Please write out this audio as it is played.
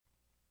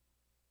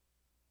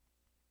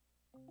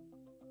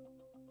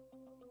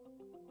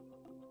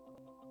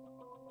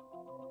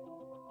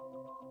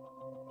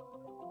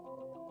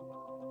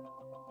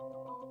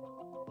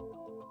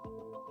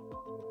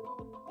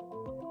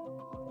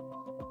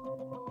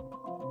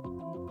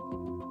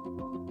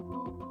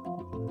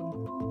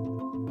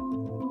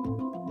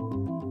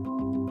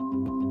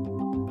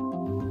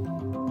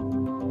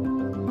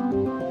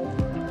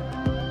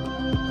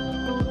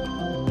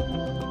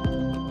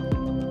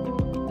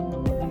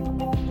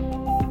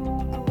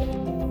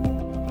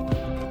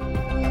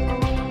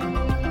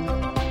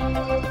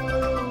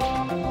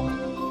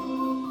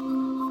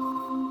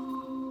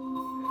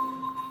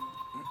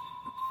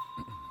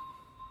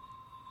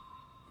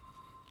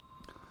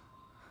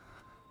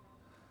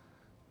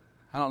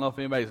I don't know if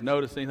anybody's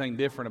noticed anything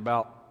different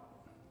about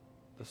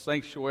the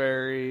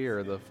sanctuary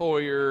or the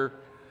foyer,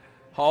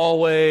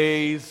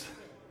 hallways.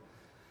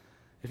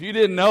 If you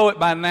didn't know it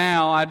by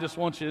now, I just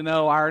want you to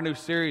know our new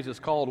series is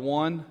called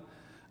One.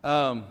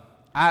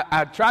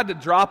 I tried to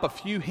drop a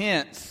few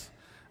hints,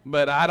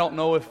 but I don't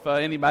know if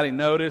anybody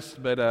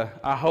noticed, but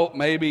I hope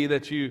maybe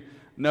that you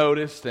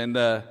noticed.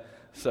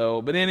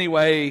 But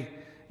anyway,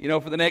 you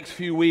know, for the next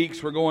few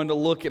weeks, we're going to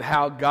look at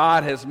how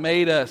God has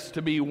made us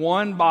to be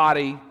one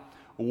body,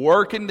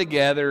 working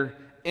together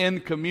in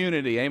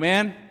community.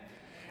 Amen?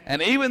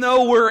 And even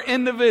though we're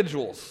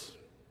individuals,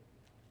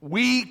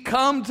 we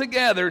come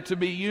together to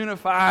be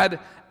unified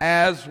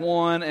as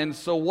one. And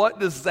so what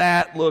does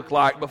that look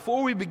like?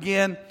 Before we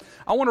begin,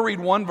 I want to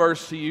read one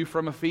verse to you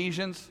from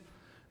Ephesians.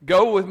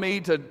 Go with me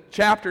to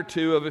chapter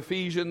 2 of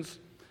Ephesians,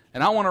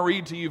 and I want to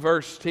read to you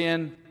verse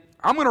 10.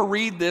 I'm going to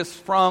read this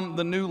from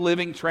the New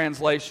Living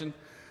Translation.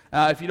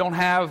 If you don't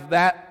have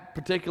that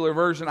particular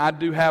version, I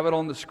do have it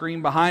on the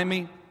screen behind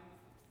me.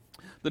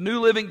 The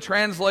New Living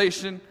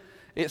Translation,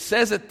 it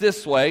says it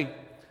this way.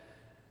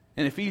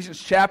 In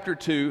Ephesians chapter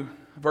 2,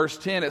 verse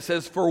 10, it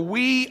says, "For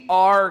we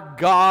are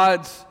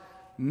God's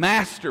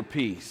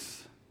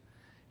masterpiece.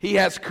 He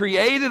has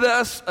created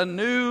us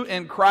anew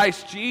in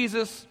Christ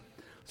Jesus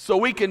so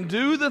we can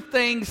do the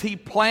things He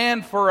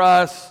planned for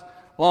us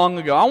long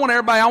ago." I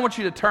want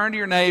you to turn to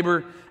your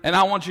neighbor and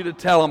I want you to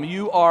tell them,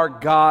 you are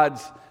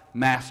God's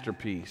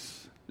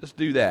masterpiece. Just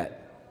do that.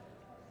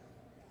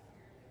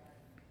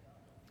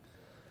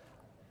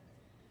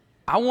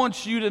 I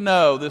want you to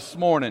know this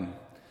morning,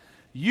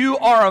 you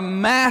are a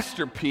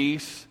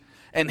masterpiece,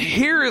 and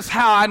here is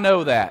how I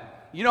know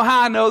that. You know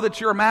how I know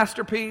that you're a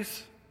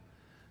masterpiece?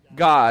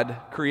 God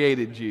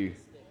created you.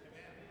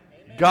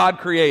 God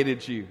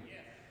created you.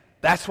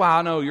 That's why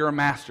I know you're a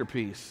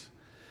masterpiece.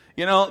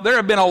 You know, there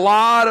have been a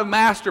lot of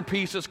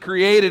masterpieces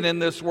created in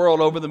this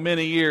world over the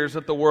many years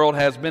that the world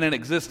has been in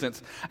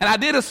existence. And I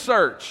did a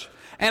search,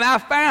 and I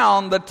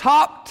found the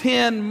top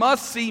 10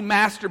 must-see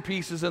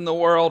masterpieces in the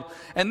world.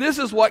 And this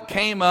is what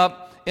came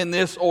up in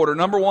this order.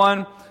 Number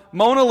 1,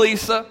 Mona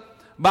Lisa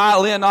by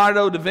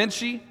Leonardo da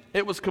Vinci.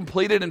 It was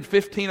completed in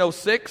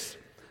 1506.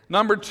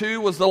 Number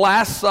 2 was The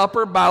Last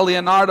Supper by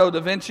Leonardo da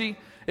Vinci.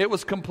 It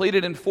was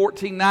completed in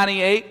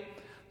 1498.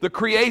 The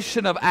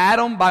Creation of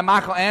Adam by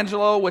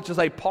Michelangelo, which is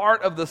a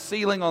part of the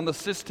ceiling on the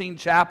Sistine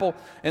Chapel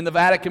in the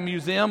Vatican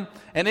Museum.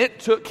 And it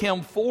took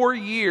him 4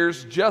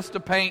 years just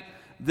to paint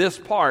this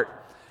part.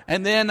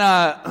 And then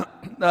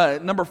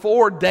number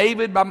 4,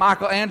 David by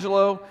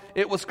Michelangelo.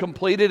 It was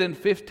completed in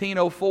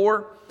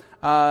 1504.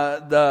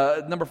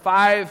 The number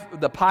 5,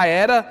 the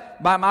Pieta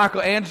by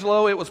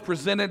Michelangelo. It was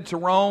presented to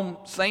Rome,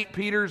 St.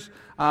 Peter's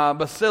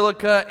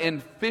Basilica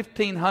in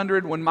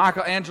 1500 when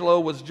Michelangelo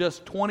was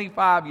just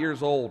 25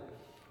 years old.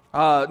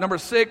 Number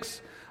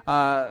 6,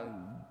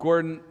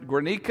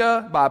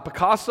 Guernica by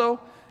Picasso.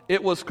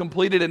 It was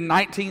completed in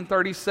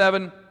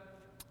 1937.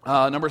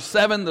 Number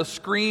 7, The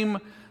Scream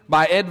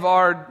by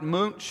Edvard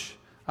Munch.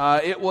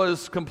 It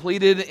was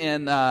completed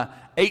in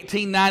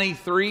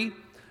 1893.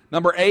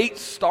 Number 8,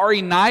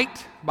 Starry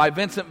Night by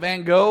Vincent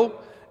van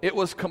Gogh. It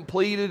was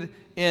completed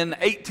in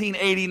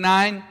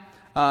 1889.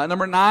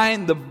 Number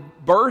 9, The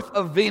Birth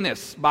of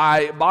Venus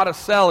by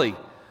Botticelli.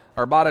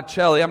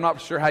 I'm not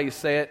sure how you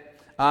say it.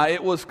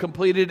 It was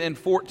completed in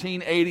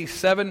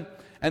 1487.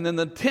 And then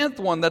the 10th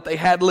one that they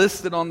had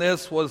listed on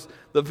this was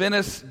the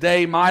Venice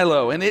de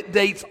Milo. And it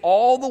dates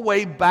all the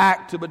way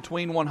back to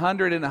between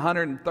 100 and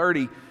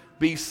 130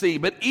 BC.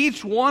 But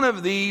each one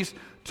of these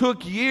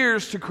took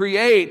years to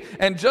create.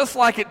 And just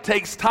like it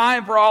takes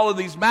time for all of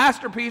these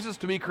masterpieces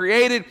to be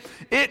created,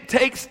 it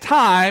takes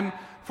time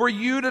for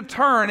you to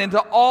turn into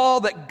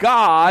all that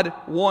God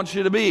wants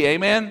you to be.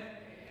 Amen?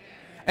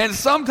 And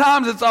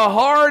sometimes it's a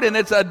hard and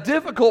it's a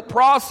difficult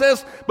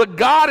process, but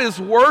God is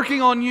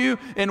working on you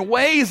in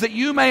ways that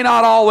you may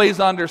not always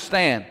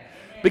understand.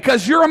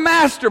 Because you're a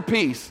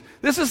masterpiece.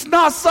 This is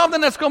not something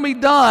that's going to be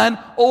done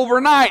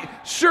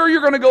overnight. Sure,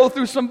 you're going to go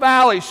through some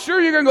valleys. Sure,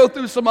 you're going to go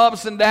through some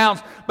ups and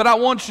downs. But I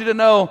want you to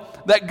know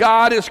that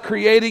God is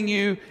creating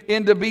you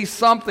into be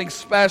something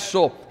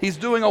special. He's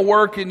doing a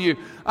work in you.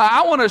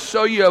 I want to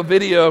show you a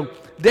video.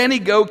 Danny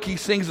Gokey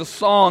sings a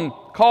song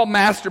called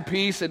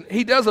Masterpiece, and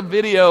he does a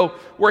video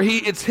where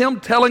it's him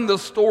telling the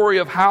story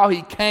of how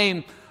he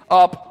came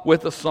up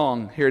with the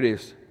song. Here it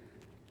is.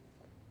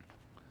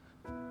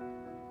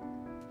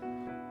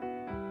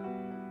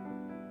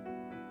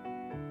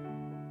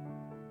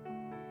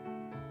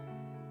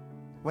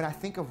 When I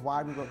think of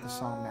why we wrote the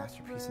song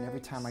Masterpiece, and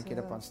every time I get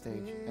up on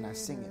stage and I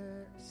sing it,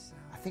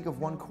 I think of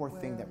one core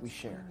thing that we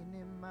share.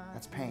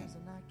 That's pain.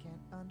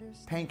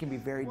 Pain can be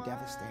very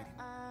devastating.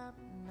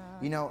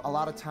 You know, a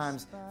lot of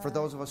times, for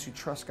those of us who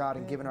trust God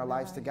and given our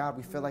lives to God,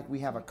 we feel like we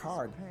have a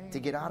card to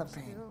get out of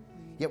pain.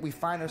 Yet we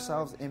find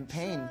ourselves in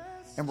pain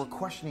and we're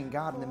questioning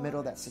God in the middle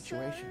of that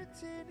situation.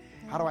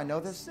 How do I know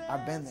this?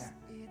 I've been there.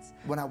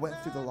 When I went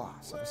through the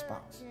loss of a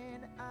spouse,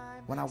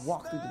 when I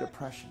walked through the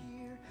depression,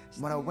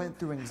 when I went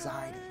through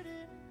anxiety,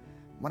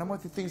 when I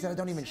went through things that I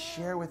don't even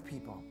share with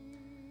people.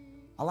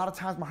 A lot of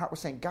times my heart was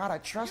saying, God, I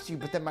trust you,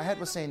 but then my head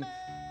was saying,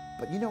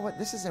 but you know what,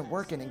 this isn't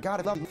working, and God,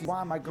 I love you.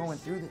 Why am I going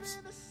through this?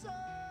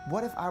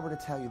 What if I were to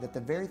tell you that the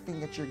very thing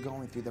that you're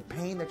going through, the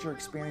pain that you're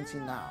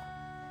experiencing now,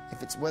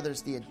 whether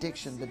it's the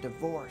addiction, the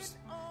divorce,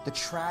 the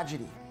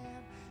tragedy,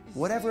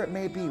 whatever it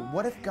may be,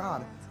 what if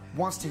God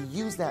wants to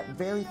use that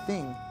very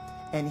thing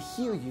and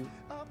heal you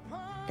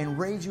and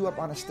raise you up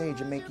on a stage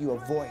and make you a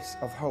voice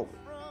of hope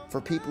for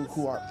people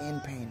who are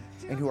in pain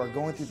and who are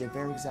going through the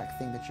very exact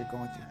thing that you're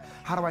going through?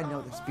 How do I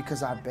know this?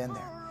 Because I've been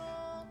there.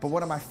 But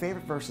one of my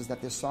favorite verses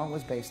that this song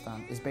was based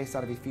on is based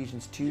out of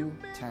Ephesians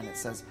 2:10. It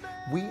says,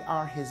 we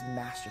are his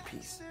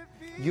masterpiece.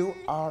 You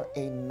are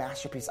a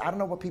masterpiece. I don't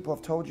know what people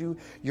have told you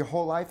your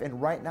whole life,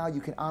 and right now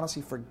you can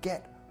honestly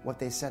forget what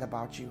they said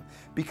about you,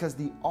 because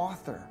the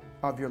author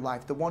of your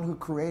life, the one who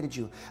created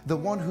you, the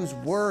one whose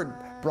word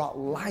brought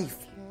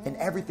life and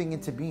everything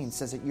into being,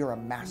 says that you're a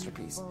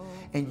masterpiece.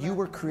 And you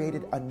were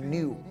created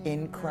anew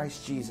in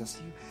Christ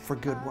Jesus for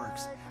good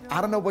works.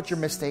 I don't know what your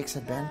mistakes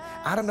have been.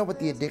 I don't know what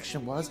the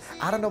addiction was.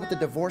 I don't know what the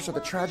divorce or the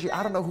tragedy.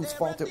 I don't know whose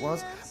fault it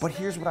was. But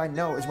here's what I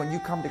know is when you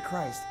come to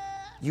Christ,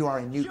 you are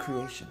a new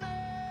creation.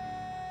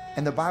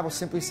 And the Bible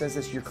simply says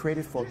this: you're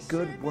created for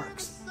good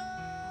works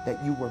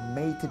that you were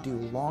made to do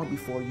long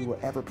before you were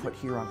ever put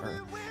here on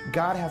earth.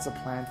 God has a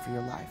plan for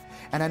your life.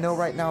 And I know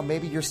right now,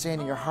 maybe you're saying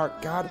in your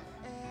heart, God,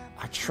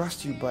 I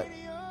trust you, but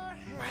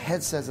my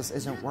head says this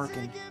isn't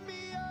working.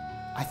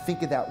 I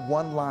think of that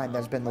one line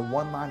that's been the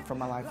one line from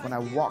my life when I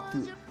walked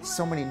through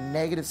so many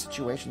negative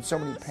situations, so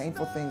many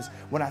painful things,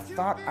 when I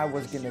thought I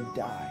was going to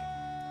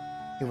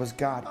die. It was,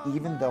 God,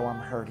 even though I'm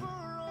hurting,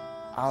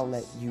 I'll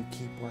let you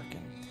keep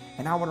working.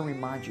 And I want to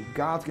remind you,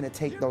 God's going to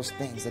take those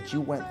things that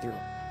you went through,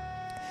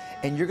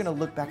 and you're going to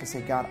look back and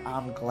say, God,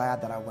 I'm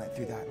glad that I went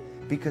through that,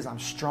 because I'm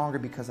stronger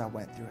because I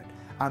went through it.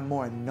 I'm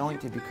more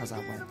anointed because I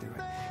went through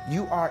it.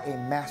 You are a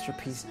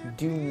masterpiece.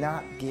 Do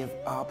not give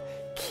up.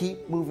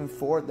 Keep moving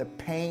forward. The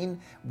pain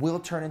will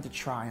turn into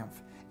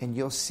triumph, and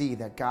you'll see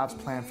that God's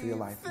plan for your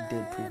life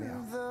did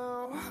prevail.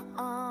 Though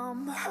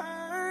I'm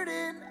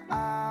hurting,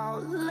 I'll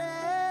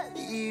let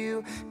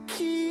you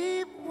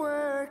keep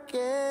working.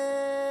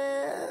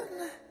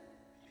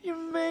 You're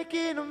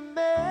making a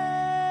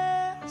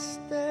masterpiece.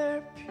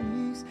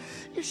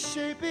 You're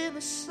shaping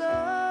the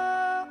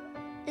soul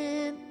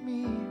in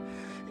me.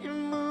 You're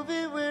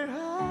moving where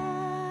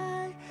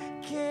I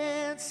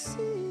can't see,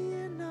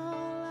 and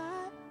all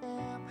I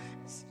am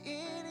is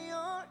in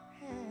your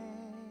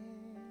hand.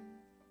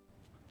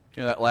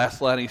 You know, that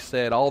last line he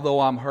said, although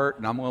I'm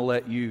hurting, I'm going to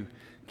let you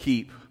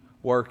keep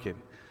working.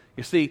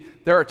 You see,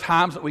 there are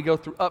times that we go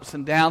through ups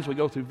and downs, we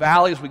go through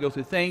valleys, we go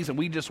through things, and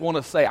we just want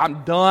to say,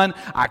 I'm done,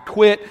 I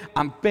quit,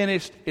 I'm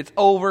finished, it's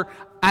over,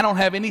 I don't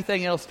have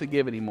anything else to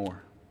give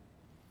anymore.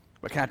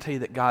 But can I tell you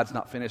that God's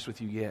not finished with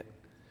you yet?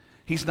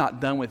 He's not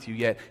done with you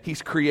yet.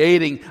 He's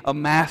creating a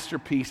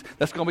masterpiece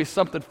that's going to be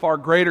something far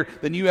greater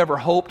than you ever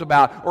hoped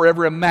about or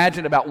ever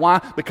imagined about. Why?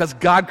 Because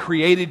God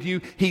created you.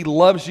 He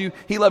loves you.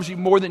 He loves you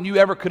more than you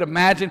ever could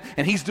imagine.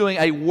 And He's doing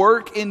a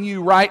work in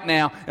you right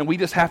now. And we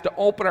just have to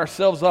open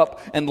ourselves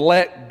up and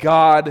let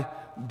God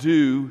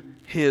do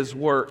His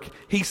work.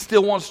 He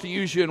still wants to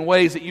use you in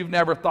ways that you've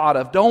never thought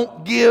of.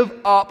 Don't give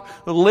up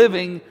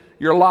living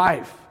your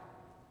life.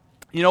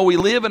 You know, we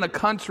live in a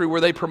country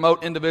where they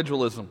promote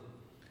individualism.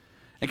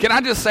 And can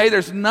I just say,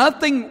 there's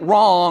nothing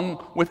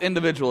wrong with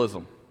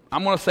individualism.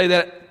 I'm going to say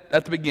that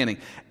at the beginning.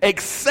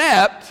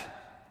 Except,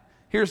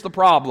 here's the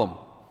problem.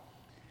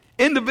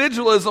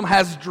 Individualism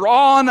has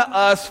drawn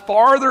us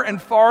farther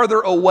and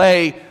farther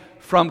away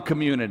from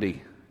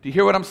community. Do you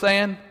hear what I'm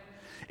saying?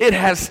 It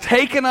has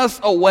taken us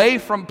away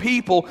from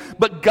people,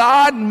 but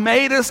God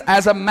made us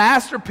as a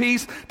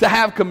masterpiece to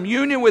have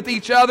communion with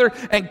each other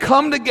and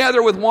come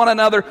together with one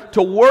another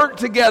to work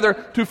together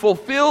to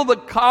fulfill the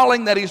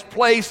calling that He's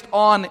placed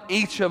on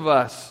each of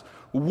us.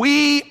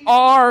 We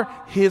are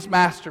His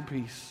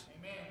masterpiece.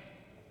 Amen.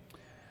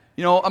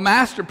 You know, a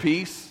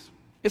masterpiece,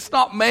 it's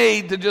not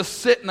made to just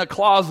sit in a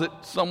closet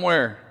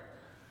somewhere.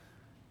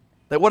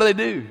 What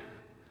do?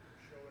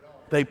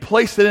 They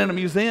place it in a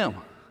museum.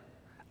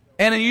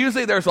 And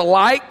usually there's a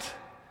light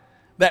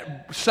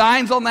that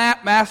shines on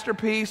that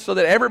masterpiece so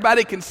that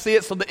everybody can see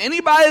it, so that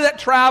anybody that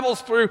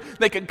travels through,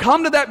 they can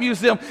come to that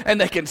museum and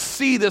they can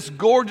see this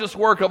gorgeous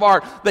work of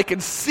art. They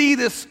can see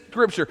this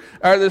scripture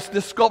or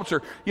this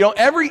sculpture. You know,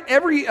 every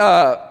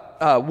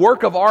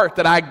work of art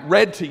that I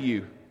read to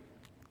you,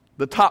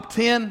 the top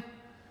 10,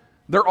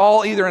 they're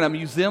all either in a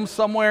museum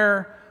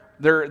somewhere,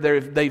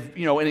 they've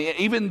and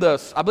even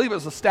I believe it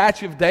was the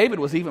statue of David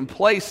was even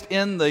placed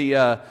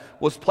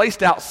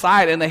placed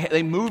outside, and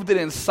they moved it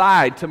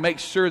inside to make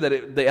sure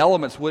that the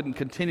elements wouldn't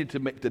continue to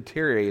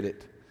deteriorate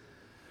it.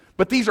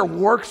 But these are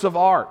works of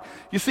art.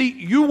 You see,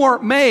 you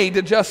weren't made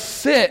to just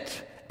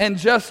sit and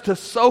just to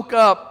soak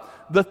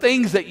up the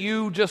things that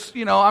you just,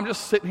 I'm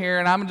just sitting here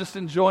and I'm just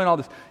enjoying all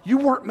this. You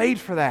weren't made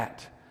for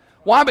that.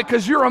 Why?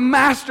 Because you're a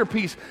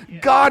masterpiece.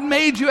 God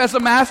made you as a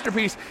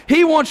masterpiece.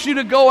 He wants you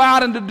to go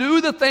out and to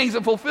do the things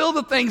and fulfill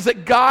the things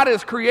that God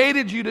has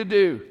created you to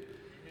do.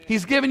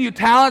 He's given you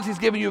talents. He's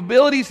given you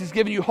abilities. He's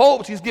given you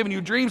hopes. He's given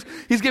you dreams.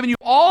 He's given you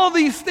all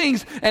these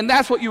things, and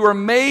that's what you were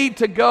made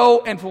to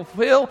go and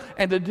fulfill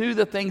and to do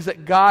the things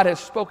that God has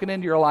spoken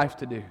into your life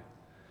to do.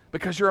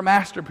 Because you're a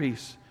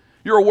masterpiece.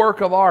 You're a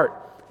work of art.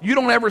 You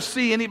don't ever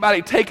see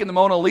anybody taking the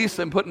Mona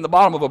Lisa and putting it in the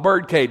bottom of a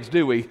bird cage,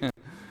 do we?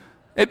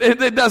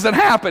 It doesn't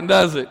happen,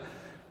 does it?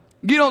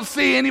 You don't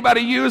see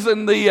anybody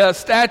using the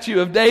statue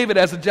of David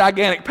as a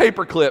gigantic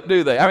paperclip,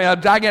 do they? I mean, a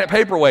gigantic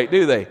paperweight,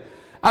 do they?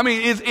 I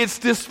mean, it's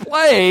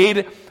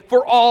displayed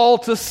for all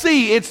to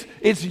see.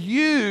 It's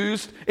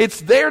used.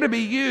 It's there to be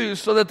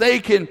used so that they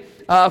can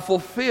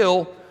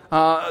fulfill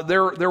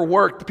their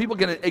work. People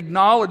can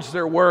acknowledge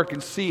their work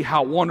and see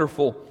how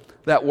wonderful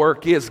that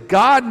work is.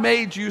 God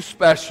made you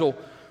special,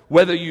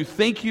 whether you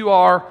think you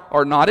are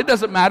or not. It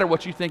doesn't matter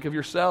what you think of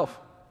yourself.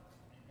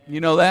 You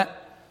know that?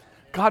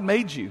 God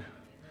made you.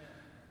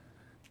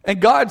 And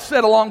God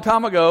said a long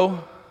time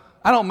ago,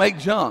 I don't make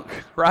junk,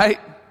 right?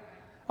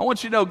 I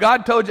want you to know,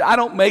 God told you, I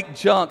don't make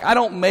junk. I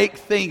don't make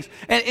things.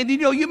 And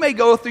you may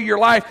go through your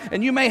life,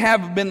 and you may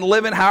have been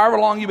living however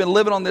long you've been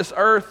living on this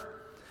earth,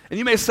 and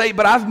you may say,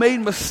 but I've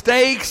made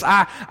mistakes.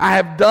 I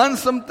have done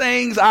some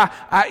things. I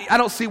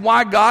don't see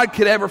why God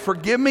could ever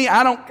forgive me.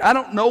 I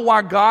don't know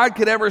why God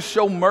could ever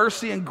show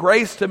mercy and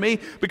grace to me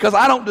because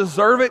I don't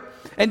deserve it.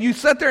 And you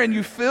sit there and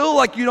you feel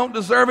like you don't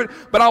deserve it.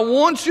 But I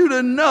want you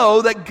to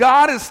know that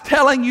God is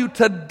telling you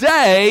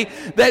today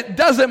that it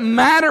doesn't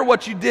matter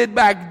what you did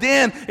back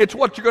then. It's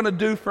what you're going to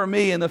do for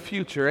me in the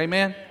future.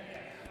 Amen?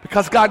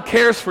 Because God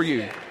cares for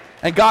you.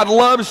 And God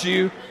loves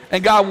you.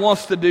 And God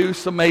wants to do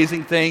some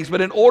amazing things. But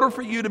in order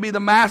for you to be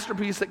the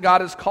masterpiece that God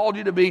has called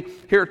you to be,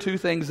 here are two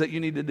things that you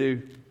need to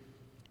do.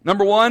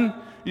 Number one,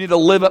 you need to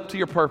live up to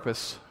your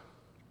purpose.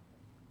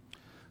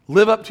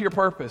 Live up to your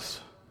purpose.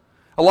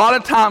 A lot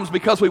of times,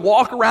 because we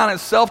walk around in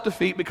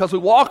self-defeat, because we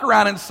walk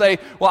around and say,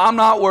 well, I'm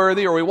not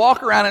worthy, or we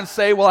walk around and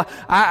say, well,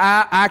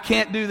 I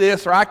can't do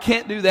this, or I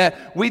can't do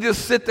that, we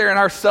just sit there in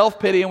our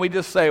self-pity and we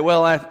just say,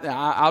 well,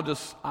 I'll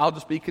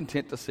just be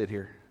content to sit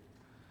here.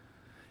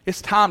 It's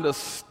time to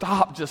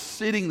stop just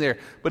sitting there,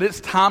 but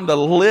it's time to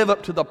live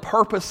up to the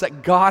purpose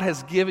that God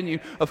has given you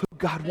of who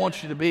God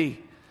wants you to be.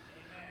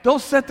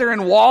 Don't sit there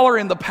and waller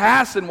in the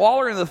past and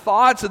waller in the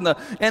thoughts and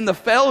the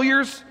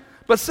failures,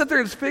 but sit there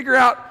and figure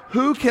out,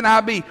 who can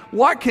I be?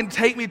 What can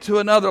take me to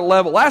another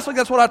level? Last week,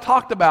 that's what I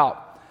talked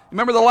about.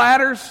 Remember the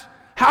ladders?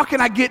 How can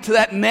I get to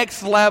that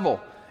next level?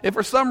 If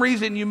for some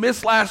reason you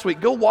missed last week,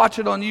 go watch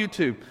it on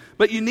YouTube.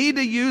 But you need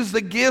to use the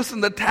gifts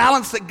and the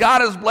talents that God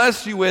has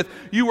blessed you with.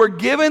 You were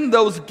given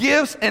those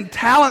gifts and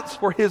talents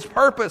for His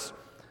purpose.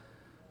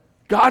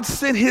 God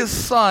sent His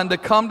Son to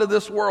come to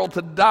this world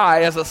to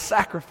die as a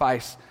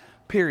sacrifice,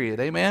 period.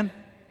 Amen?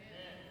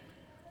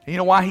 And you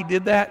know why He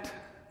did that?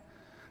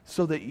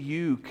 So that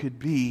you could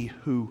be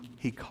who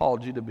He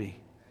called you to be.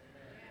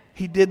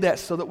 He did that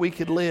so that we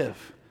could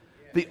live.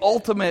 The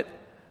ultimate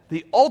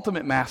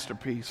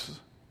masterpiece.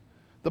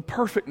 The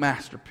perfect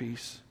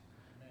masterpiece.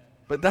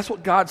 But that's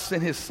what God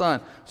sent His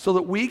Son, so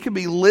that we can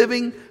be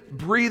living,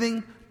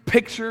 breathing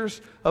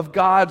pictures of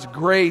God's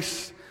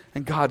grace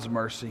and God's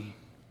mercy.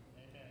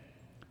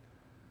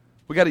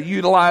 We got to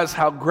utilize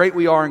how great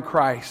we are in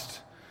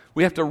Christ.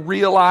 We have to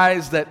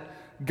realize that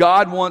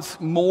God wants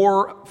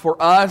more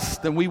for us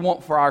than we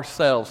want for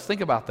ourselves.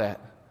 Think about that.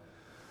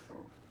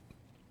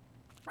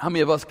 How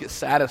many of us get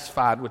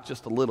satisfied with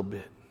just a little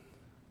bit?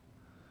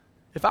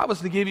 If I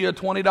was to give you a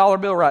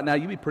 $20 bill right now,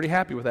 you'd be pretty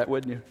happy with that,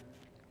 wouldn't you?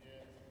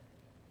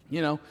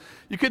 You know,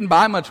 you couldn't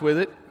buy much with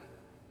it.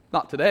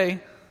 Not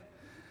today.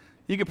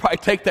 You could probably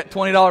take that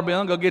 $20 bill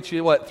and go get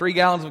you, 3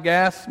 gallons of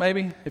gas,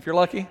 maybe, if you're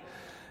lucky.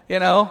 You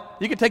know,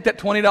 you could take that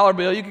 $20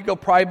 bill. You could go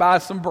probably buy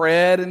some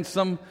bread and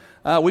some...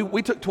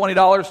 We took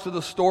 $20 to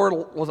the store,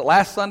 was it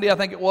last Sunday, I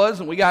think it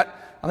was, and we got,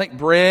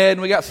 bread,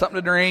 and we got something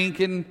to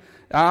drink, and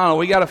I don't know,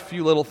 we got a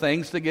few little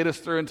things to get us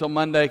through until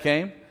Monday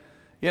came,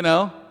 you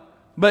know.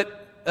 But,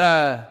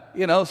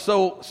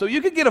 so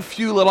you could get a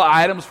few little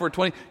items for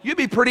 $20. You'd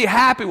be pretty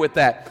happy with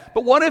that.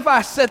 But what if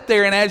I sat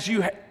there and as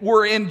you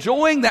were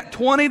enjoying that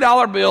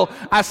 $20 bill,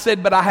 I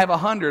said, but I have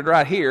 $100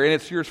 right here, and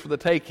it's yours for the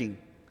taking.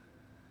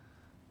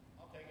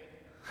 I'll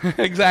take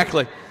it.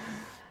 Exactly.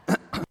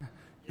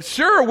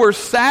 Sure, we're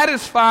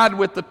satisfied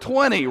with the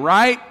 20,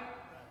 right?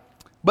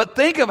 But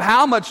think of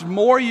how much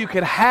more you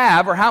could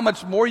have or how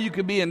much more you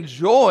could be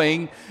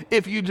enjoying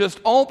if you just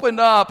opened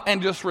up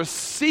and just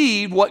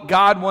received what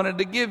God wanted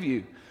to give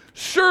you.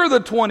 Sure, the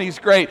 20's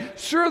great.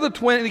 Sure, the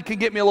 20 can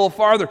get me a little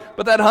farther,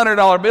 but that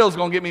 $100 bill is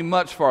going to get me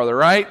much farther,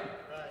 right?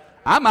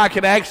 I might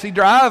could actually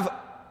drive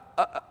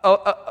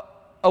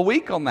a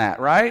week on that,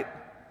 right?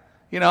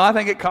 I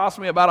think it cost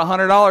me about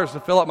 $100 to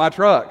fill up my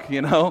truck,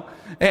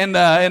 and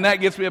that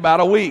gets me about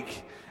a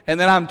week. And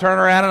then I'm turning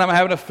around and I'm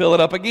having to fill it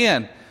up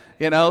again.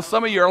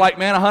 Some of you are like,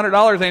 man,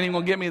 $100 ain't even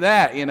going to get me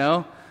that,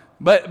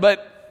 But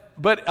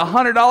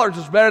 $100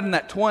 is better than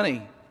that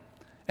 20.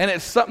 And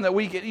it's something that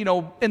we get,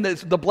 and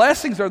the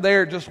blessings are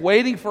there just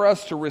waiting for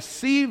us to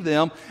receive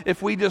them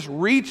if we just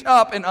reach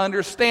up and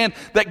understand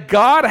that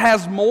God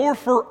has more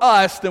for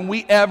us than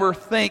we ever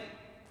think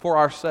for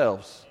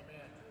ourselves.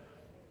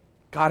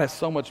 God has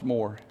so much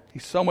more.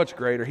 He's so much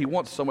greater. He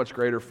wants so much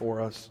greater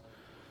for us.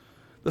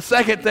 The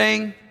second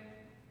thing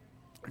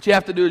that you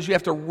have to do is you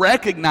have to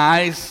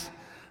recognize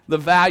the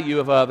value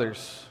of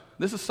others.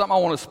 This is something I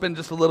want to spend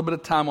just a little bit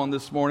of time on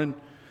this morning.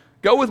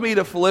 Go with me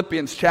to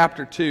Philippians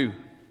chapter 2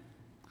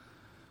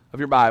 of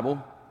your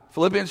Bible.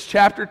 Philippians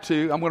chapter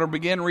 2. I'm going to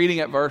begin reading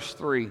at verse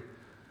 3.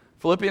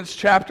 Philippians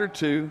chapter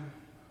 2,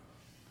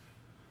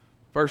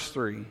 verse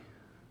 3.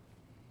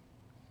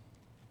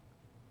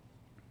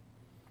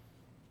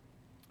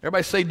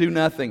 Everybody say, do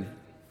nothing.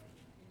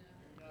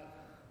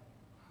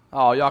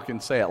 Oh, y'all can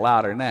say it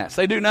louder than that.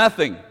 Say, do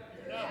nothing.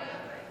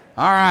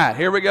 All right,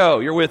 here we go.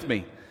 You're with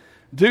me.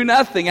 Do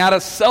nothing out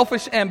of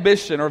selfish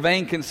ambition or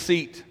vain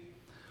conceit.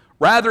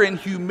 Rather, in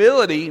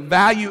humility,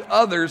 value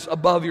others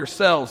above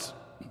yourselves,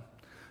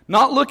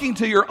 not looking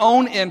to your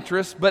own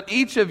interest, but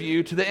each of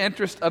you to the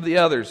interest of the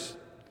others.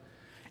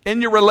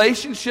 In your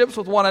relationships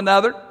with one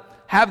another,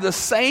 have the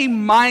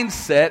same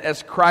mindset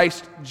as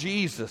Christ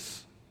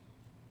Jesus,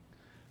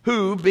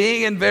 who,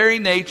 being in very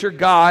nature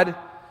God,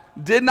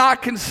 did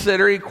not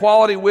consider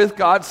equality with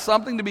God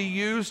something to be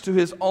used to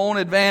his own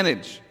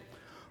advantage.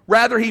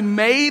 Rather, he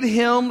made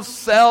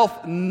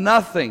himself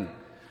nothing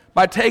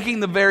by taking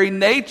the very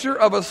nature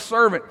of a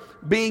servant,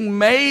 being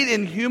made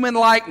in human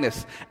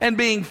likeness, and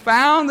being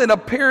found in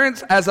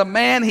appearance as a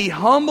man, he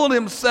humbled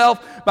himself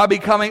by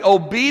becoming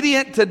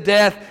obedient to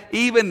death,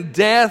 even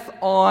death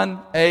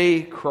on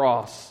a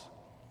cross.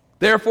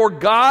 Therefore,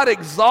 God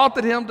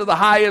exalted him to the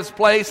highest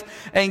place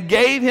and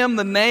gave him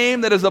the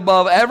name that is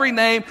above every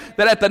name,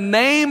 that at the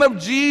name of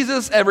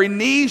Jesus every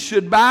knee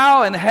should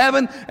bow in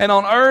heaven and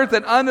on earth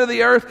and under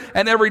the earth,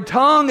 and every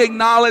tongue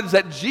acknowledge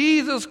that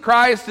Jesus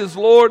Christ is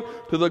Lord,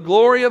 to the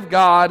glory of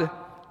God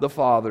the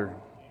Father.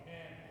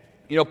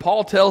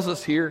 Paul tells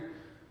us here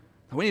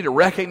that we need to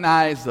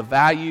recognize the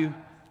value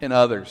in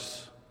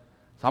others.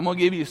 So I'm going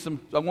to give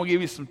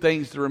you some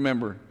things to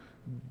remember.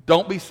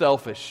 Don't be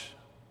selfish.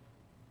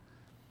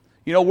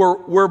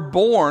 We're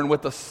born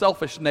with a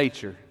selfish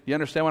nature. You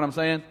understand what I'm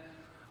saying?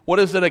 What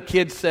is it a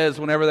kid says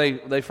whenever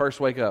they first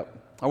wake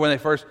up? Or when they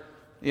first,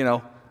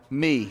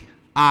 me,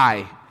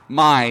 I,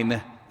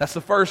 mine. That's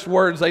the first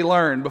words they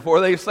learn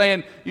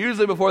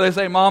usually before they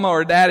say mama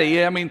or daddy.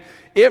 Yeah,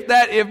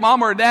 if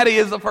mama or daddy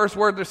is the first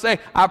word they're saying,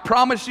 I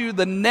promise you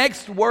the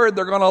next word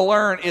they're going to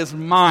learn is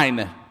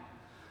mine.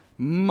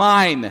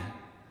 Mine.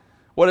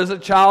 What does a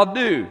child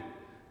do?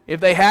 If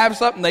they have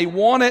something, they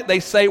want it,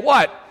 they say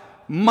what?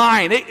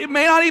 Mine. It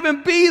may not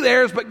even be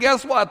theirs, but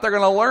guess what? They're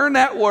going to learn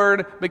that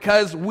word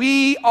because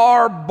we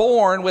are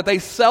born with a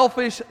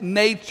selfish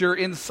nature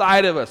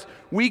inside of us.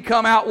 We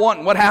come out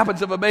wanting. What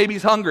happens if a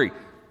baby's hungry?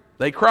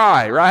 They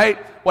cry, right?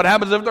 What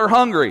happens if they're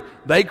hungry?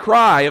 They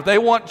cry. If they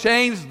want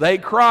change, they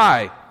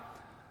cry.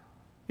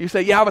 You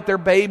say, yeah, but they're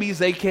babies.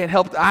 They can't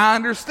help. I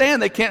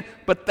understand they can't,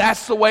 but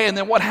that's the way. And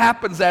then what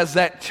happens as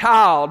that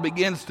child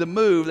begins to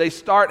move? They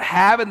start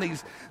having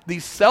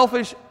these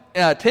selfish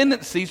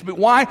tendencies. But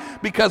why?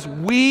 Because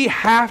we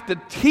have to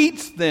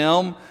teach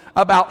them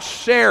about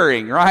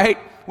sharing, right?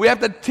 We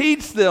have to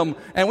teach them,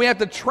 and we have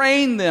to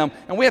train them,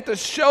 and we have to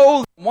show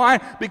them. Why?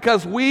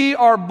 Because we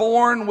are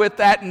born with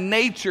that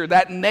nature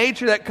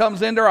that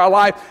comes into our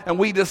life, and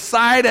we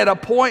decide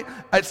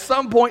at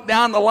some point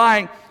down the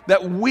line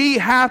that we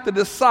have to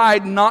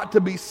decide not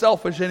to be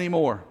selfish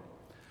anymore.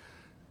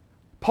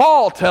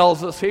 Paul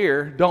tells us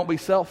here, don't be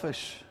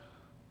selfish.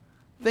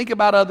 Think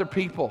about other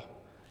people.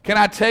 Can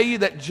I tell you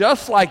that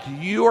just like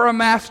you are a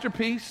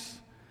masterpiece,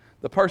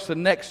 the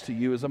person next to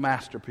you is a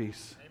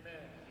masterpiece. Amen.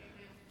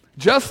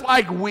 Just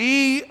like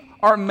we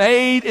are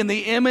made in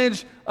the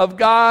image of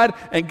God,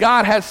 and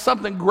God has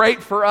something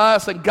great for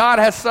us, and God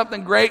has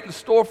something great in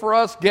store for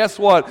us, guess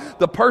what?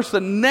 The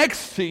person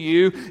next to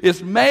you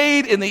is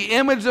made in the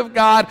image of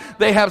God.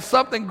 They have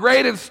something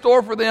great in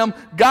store for them.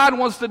 God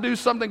wants to do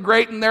something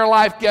great in their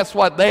life. Guess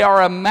what? They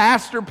are a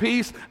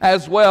masterpiece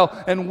as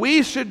well. And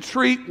we should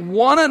treat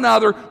one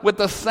another with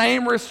the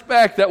same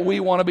respect that we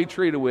want to be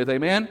treated with.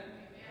 Amen?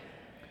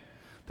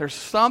 There's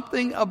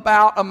something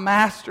about a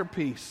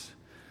masterpiece.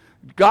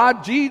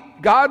 God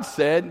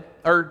said,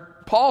 or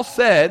Paul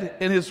said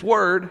in his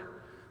word,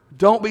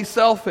 don't be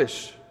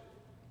selfish.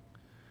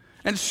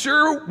 And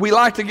sure, we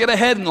like to get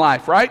ahead in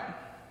life, right?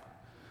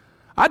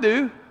 I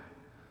do.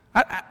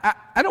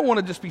 I don't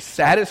want to just be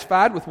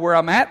satisfied with where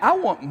I'm at. I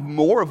want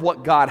more of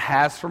what God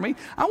has for me.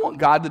 I want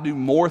God to do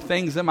more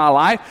things in my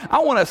life. I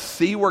want to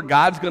see where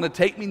God's going to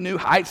take me, new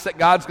heights that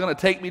God's going to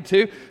take me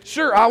to.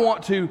 Sure, I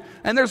want to.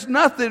 And there's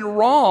nothing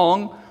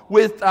wrong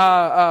with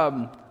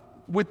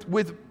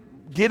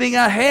getting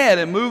ahead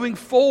and moving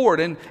forward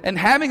and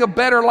having a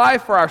better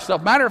life for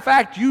ourselves. Matter of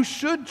fact, you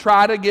should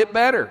try to get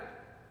better,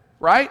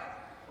 right?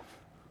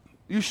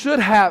 You should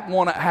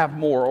want to have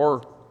more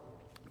or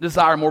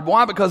desire more.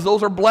 Why? Because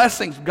those are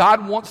blessings.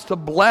 God wants to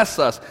bless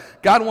us.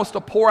 God wants to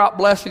pour out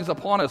blessings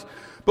upon us.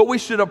 But we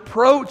should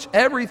approach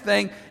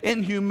everything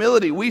in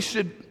humility. We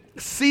should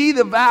see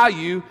the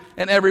value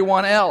in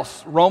everyone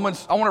else. I want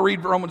to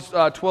read Romans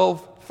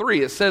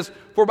 12:3. It says,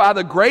 "For by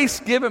the grace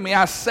given me,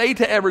 I say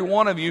to every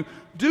one of you,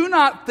 do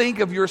not think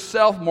of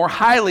yourself more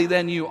highly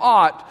than you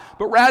ought,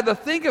 but rather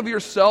think of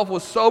yourself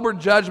with sober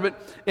judgment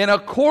in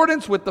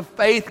accordance with the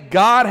faith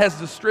God has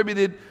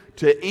distributed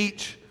to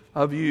each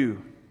of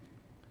you."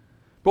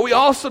 But we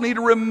also need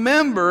to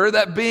remember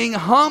that being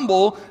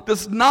humble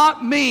does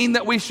not mean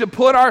that we should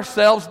put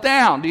ourselves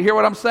down. Do you hear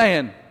what I'm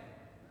saying?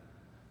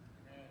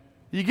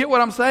 You get what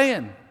I'm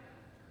saying?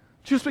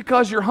 Just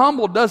because you're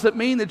humble doesn't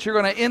mean that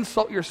you're going to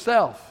insult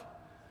yourself.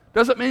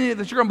 Doesn't mean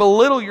that you're going to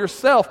belittle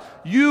yourself.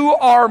 You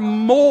are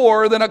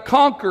more than a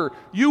conqueror.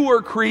 You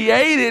were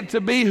created to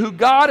be who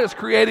God has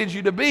created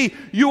you to be.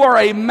 You are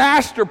a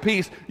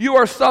masterpiece. You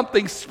are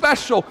something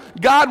special.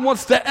 God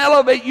wants to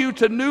elevate you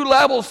to new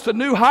levels, to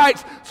new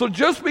heights. So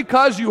just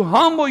because you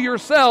humble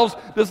yourselves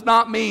does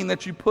not mean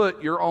that you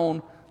put your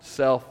own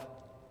self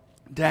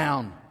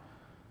down.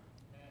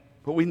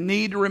 But we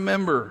need to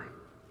remember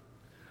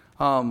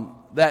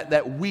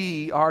that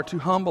we are to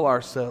humble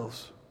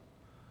ourselves.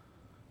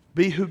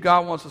 Be who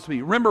God wants us to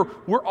be. Remember,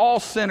 we're all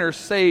sinners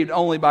saved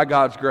only by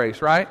God's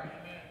grace, right?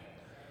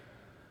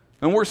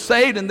 And we're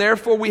saved, and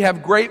therefore we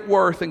have great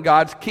worth in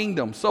God's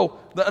kingdom. So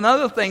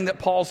another thing that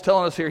Paul's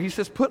telling us here, he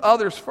says, put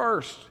others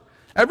first.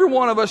 Every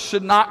one of us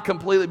should not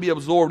completely be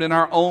absorbed in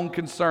our own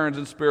concerns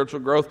and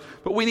spiritual growth,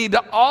 but we need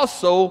to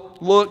also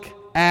look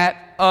at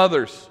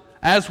others.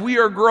 As we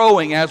are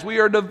growing, as we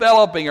are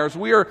developing, as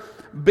we are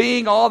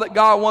being all that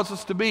God wants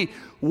us to be,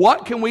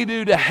 what can we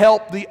do to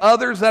help the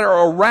others that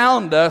are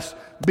around us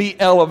be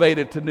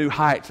elevated to new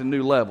heights and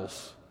new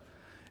levels?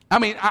 I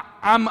mean,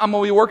 I'm going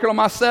to be working on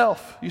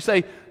myself. You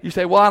say,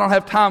 well, I don't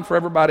have time for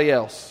everybody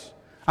else.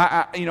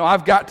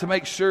 I've got to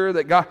make sure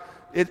that God.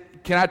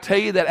 Can I tell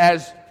you that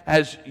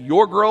as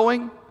you're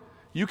growing,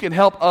 you can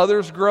help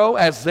others grow.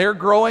 As they're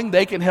growing,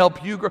 they can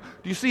help you grow.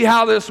 Do you see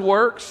how this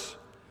works?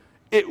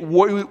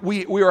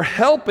 We are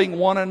helping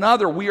one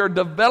another. We are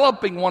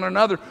developing one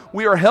another.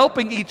 We are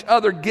helping each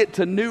other get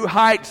to new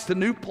heights, to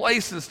new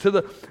places,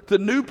 to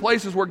new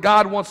places where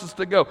God wants us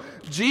to go.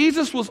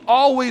 Jesus was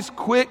always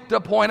quick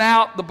to point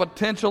out the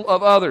potential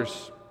of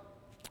others.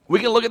 We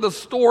can look at the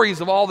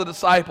stories of all the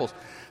disciples.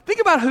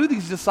 Think about who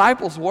these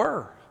disciples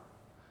were.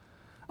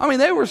 I mean,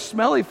 they were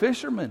smelly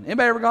fishermen.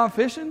 Anybody ever gone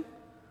fishing?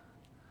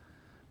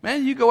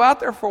 Man, you go out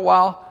there for a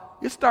while,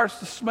 it starts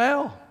to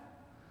smell.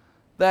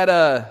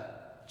 That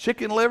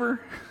chicken liver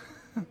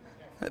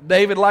that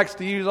David likes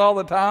to use all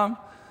the time.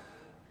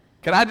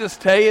 Can I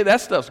just tell you, that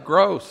stuff's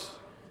gross.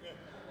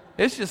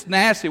 It's just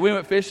nasty. We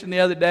went fishing the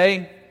other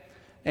day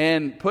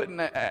and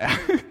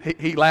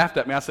he laughed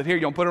at me. I said, here,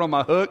 you want to put it on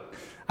my hook?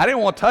 I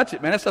didn't want to touch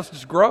it, man. That stuff's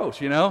just gross,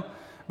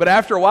 But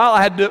after a while,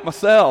 I had to do it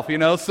myself,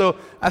 So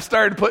I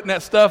started putting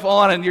that stuff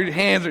on, and your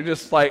hands are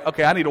just like,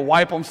 okay, I need to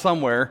wipe them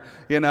somewhere,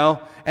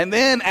 And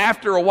then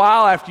after a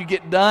while, after you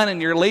get done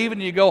and you're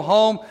leaving, you go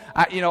home.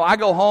 I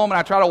go home and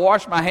I try to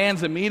wash my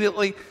hands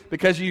immediately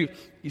because you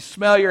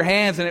smell your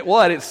hands and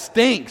it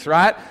stinks,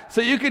 right?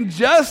 So you can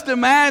just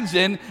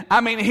imagine.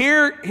 I mean,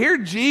 here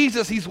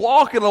Jesus, he's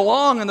walking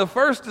along, and the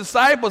first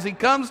disciples he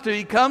comes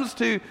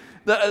to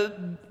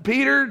the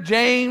Peter,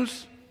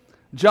 James,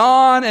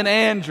 John, and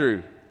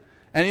Andrew.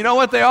 And you know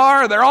what they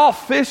are? They're all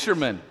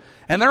fishermen.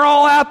 And they're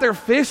all out there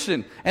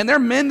fishing. And they're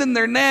mending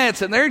their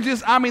nets. And they're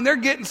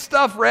getting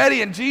stuff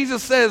ready. And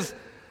Jesus says,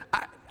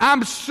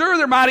 I'm sure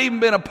there might even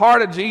been a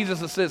part of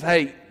Jesus that says,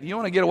 hey, you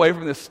want to get away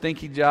from this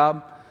stinky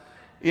job?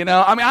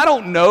 I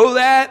don't know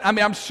that.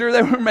 I'm sure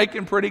they were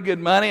making pretty good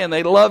money. And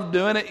they loved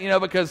doing it,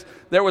 because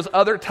there was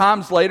other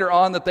times later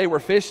on that they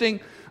were fishing.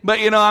 But,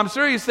 I'm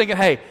sure he's thinking,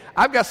 hey,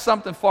 I've got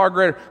something far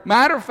greater.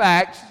 Matter of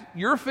fact,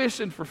 you're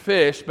fishing for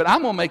fish, but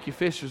I'm going to make you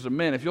fishers of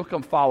men if you'll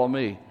come follow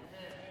me.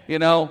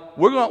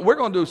 We're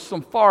going to do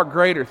some far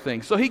greater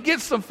things. So he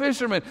gets some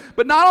fishermen.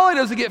 But not only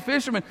does he get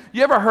fishermen,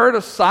 you ever heard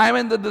of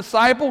Simon the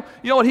disciple?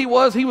 You know what he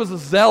was? He was a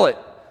zealot.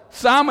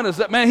 Simon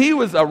he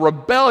was a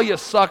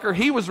rebellious sucker.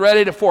 He was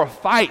ready for a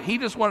fight. He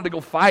just wanted to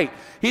go fight.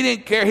 He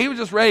didn't care. He was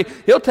just ready.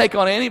 He'll take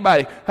on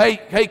anybody.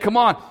 Hey, come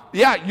on.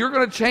 Yeah, you're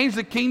going to change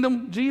the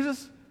kingdom,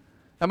 Jesus?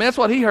 That's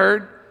what he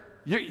heard.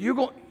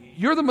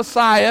 You're the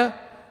Messiah.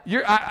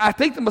 I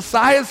think the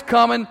Messiah's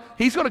coming.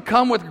 He's going to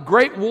come with a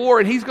great war,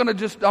 and he's going to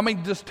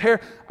just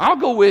tear. I'll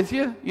go with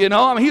you. He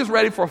was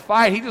ready for a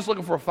fight. He's just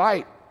looking for a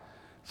fight.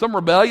 Some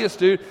rebellious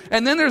dude.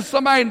 And then there's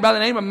somebody by the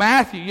name of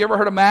Matthew. You ever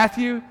heard of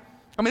Matthew?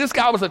 This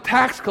guy was a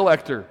tax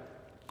collector.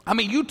 I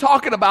mean, you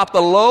talking about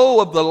the low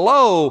of the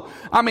low.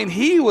 I mean,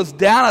 he was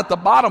down at the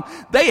bottom.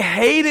 They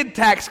hated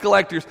tax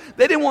collectors.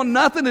 They didn't want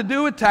nothing to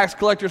do with tax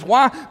collectors.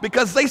 Why?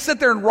 Because they sit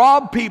there and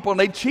robbed people and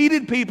they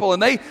cheated people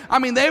and they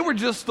were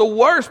just the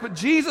worst. But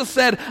Jesus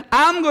said,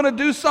 I'm going to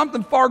do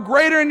something far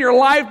greater in your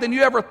life than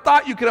you ever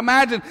thought you could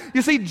imagine.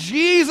 You see,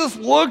 Jesus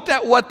looked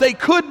at what they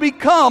could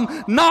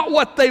become, not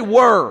what they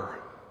were.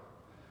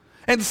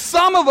 And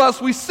some of us,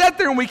 we sit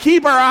there and we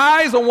keep our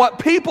eyes on what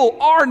people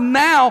are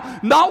now,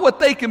 not what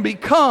they can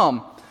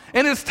become.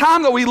 And it's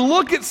time that we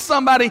look at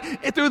somebody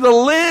through the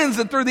lens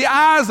and through the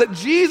eyes that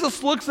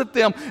Jesus looks at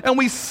them, and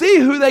we see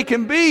who they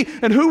can be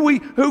and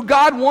who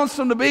God wants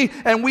them to be,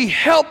 and we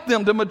help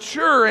them to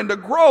mature and to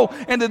grow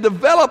and to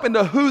develop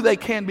into who they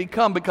can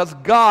become, because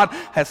God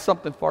has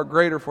something far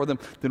greater for them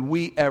than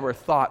we ever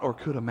thought or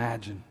could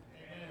imagine.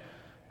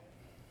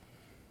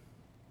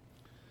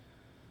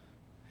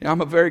 I'm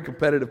a very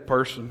competitive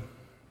person.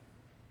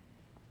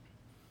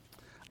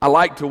 I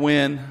like to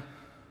win,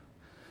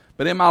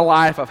 but in my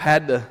life I've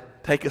had to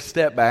take a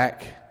step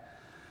back,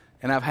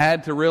 and I've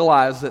had to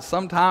realize that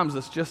sometimes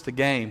it's just a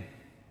game.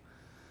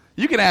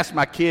 You can ask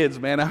my kids,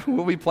 man.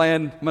 We'll be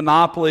playing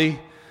Monopoly.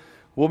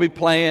 We'll be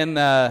playing,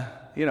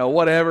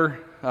 whatever.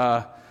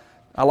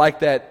 I like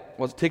that.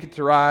 Was Ticket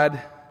to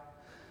Ride?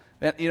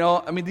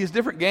 And, these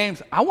different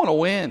games. I want to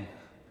win.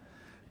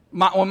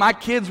 When my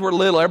kids were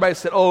little, everybody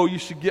said, "Oh, you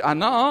should get."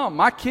 No,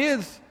 my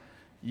kids,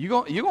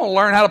 you're going to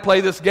learn how to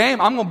play this game.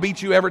 I'm going to beat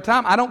you every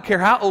time. I don't care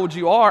how old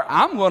you are.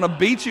 I'm going to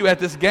beat you at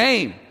this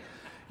game.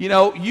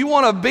 You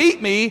want to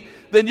beat me,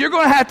 then you're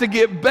going to have to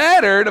get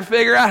better to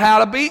figure out how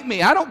to beat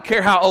me. I don't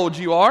care how old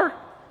you are.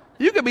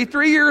 You could be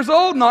 3 years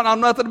old and not know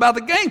nothing about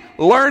the game.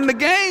 Learn the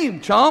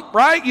game, chump,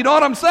 right? You know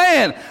what I'm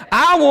saying?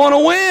 I want to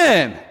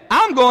win.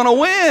 I'm going to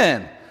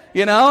win.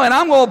 And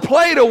I'm going to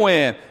play to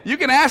win. You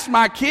can ask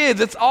my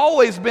kids. It's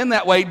always been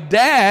that way.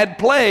 Dad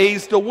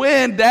plays to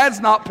win. Dad's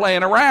not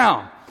playing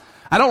around.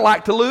 I don't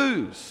like to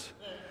lose.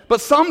 But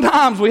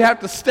sometimes we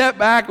have to step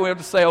back and we have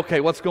to say,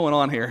 okay, what's going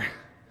on here?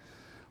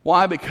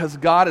 Why? Because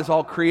God has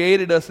all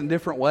created us in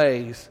different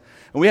ways.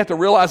 And we have to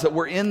realize that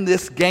we're in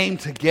this game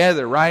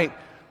together, right?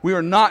 We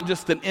are not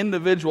just an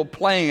individual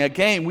playing a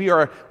game. We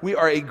are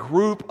a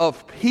group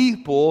of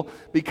people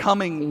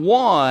becoming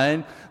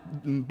one,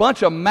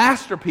 bunch of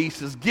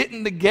masterpieces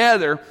getting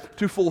together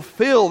to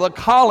fulfill the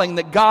calling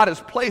that God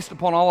has placed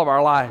upon all of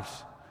our lives.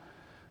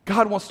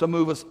 God wants to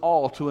move us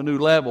all to a new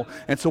level.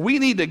 And so we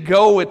need to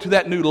go to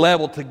that new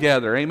level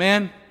together.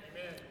 Amen?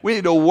 We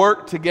need to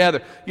work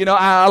together.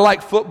 I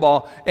like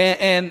football,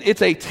 and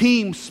it's a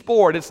team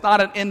sport. It's not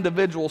an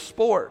individual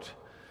sport.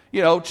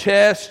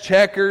 Chess,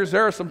 checkers,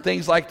 there are some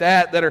things like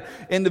that are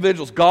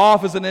individuals.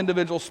 Golf is an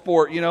individual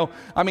sport.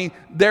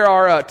 There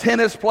are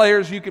tennis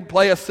players. You can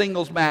play a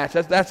singles match.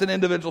 That's an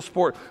individual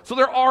sport. So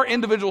there are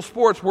individual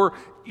sports where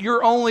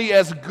you're only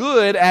as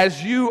good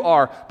as you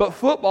are. But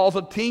football's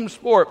a team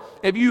sport.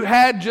 If you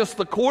had just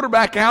the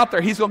quarterback out there,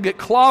 he's going to get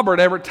clobbered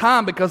every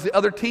time because the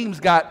other team's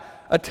got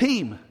a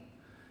team.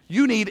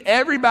 You need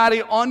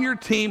everybody on your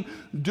team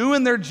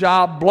doing their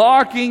job,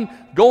 blocking,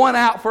 going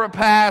out for a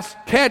pass,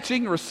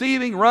 catching,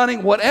 receiving,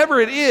 running, whatever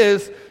it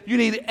is. You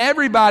need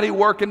everybody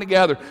working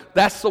together.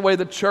 That's the way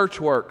the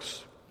church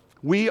works.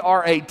 We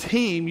are a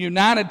team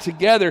united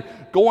together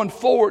going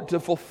forward to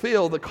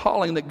fulfill the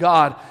calling that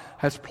God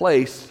has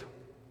placed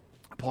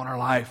upon our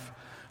life.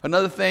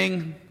 Another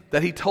thing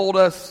that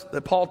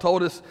Paul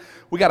told us,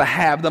 we got to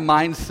have the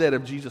mindset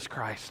of Jesus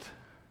Christ.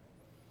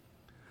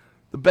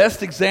 The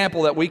best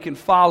example that we can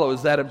follow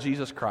is that of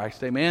Jesus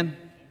Christ. Amen?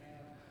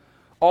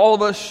 All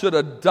of us should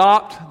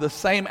adopt the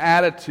same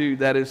attitude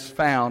that is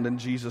found in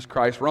Jesus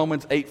Christ.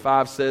 Romans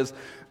 8:5 says,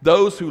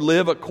 those who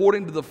live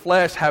according to the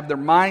flesh have their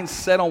minds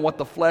set on what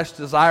the flesh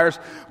desires,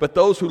 but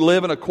those who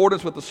live in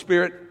accordance with the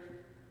Spirit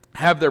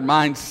have their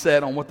minds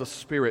set on what the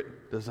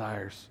Spirit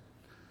desires.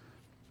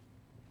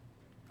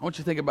 I want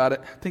you to think about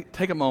it.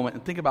 Take a moment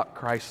and think about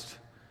Christ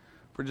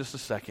for just a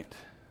second.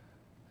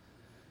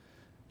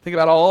 Think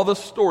about all the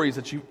stories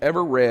that you've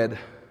ever read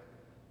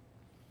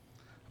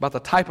about the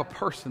type of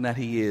person that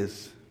he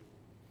is.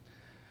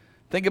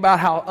 Think about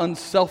how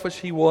unselfish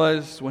he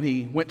was when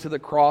he went to the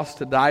cross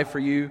to die for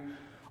you.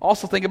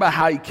 Also think about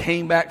how he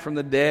came back from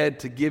the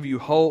dead to give you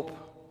hope.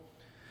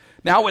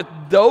 Now with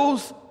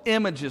those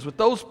images, with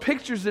those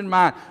pictures in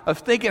mind of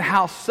thinking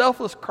how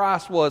selfless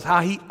Christ was, how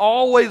he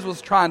always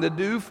was trying to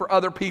do for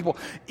other people,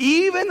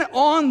 even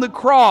on the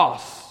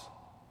cross,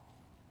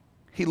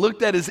 he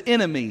looked at his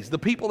enemies, the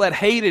people that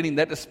hated him,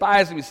 that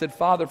despised him. He said,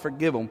 Father,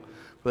 forgive them,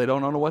 for they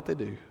don't know what they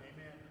do. Amen.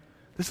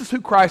 This is who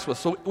Christ was.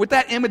 So with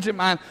that image in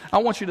mind, I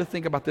want you to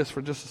think about this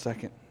for just a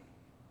second.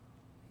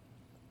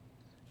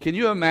 Can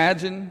you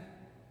imagine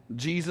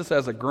Jesus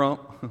as a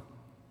grump?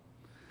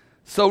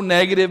 So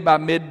negative by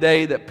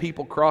midday that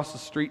people cross the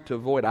street to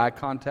avoid eye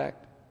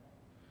contact?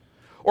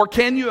 Or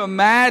can you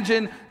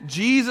imagine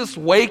Jesus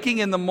waking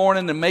in the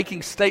morning and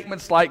making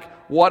statements like,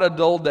 what a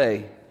dull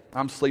day,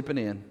 I'm sleeping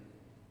in?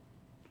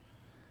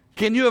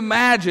 Can you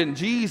imagine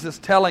Jesus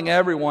telling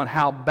everyone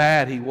how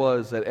bad he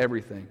was at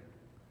everything?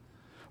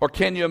 Or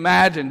can you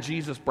imagine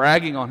Jesus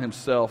bragging on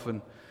himself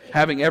and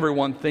having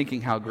everyone thinking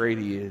how great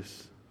he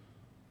is?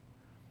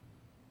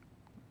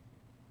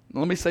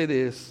 Let me say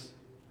this.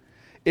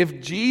 If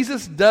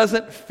Jesus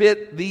doesn't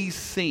fit these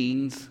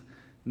scenes,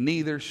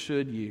 neither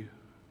should you.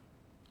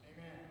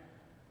 Amen.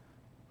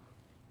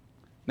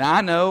 Now,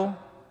 I know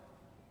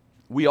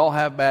we all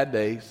have bad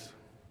days.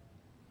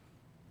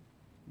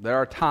 There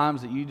are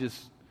times that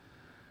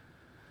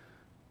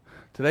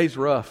today's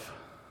rough.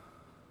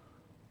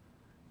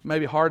 It may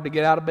be hard to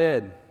get out of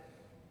bed.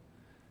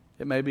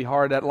 It may be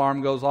hard, that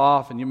alarm goes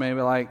off, and you may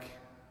be like,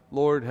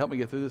 Lord, help me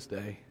get through this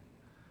day.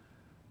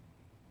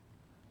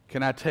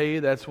 Can I tell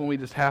you, that's when we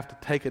just have to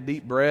take a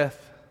deep breath,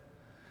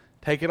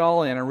 take it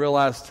all in, and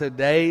realize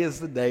today is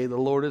the day the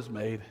Lord has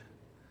made.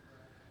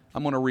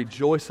 I'm going to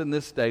rejoice in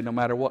this day no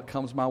matter what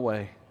comes my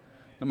way.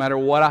 No matter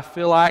what I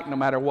feel like, no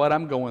matter what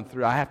I'm going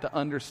through, I have to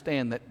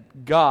understand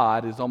that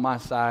God is on my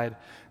side.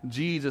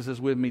 Jesus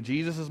is with me.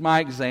 Jesus is my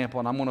example,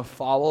 and I'm going to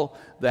follow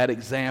that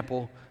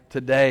example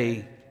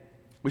today.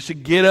 We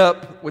should get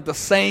up with the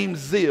same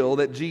zeal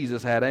that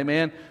Jesus had.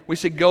 Amen? We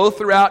should go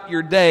throughout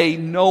your day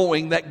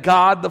knowing that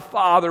God the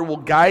Father will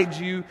guide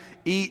you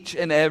each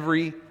and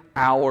every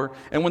hour.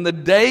 And when the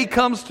day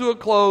comes to a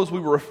close, we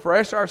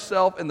refresh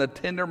ourselves in the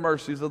tender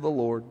mercies of the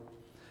Lord.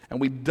 And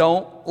we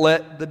don't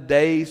let the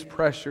day's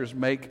pressures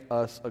make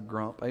us a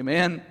grump.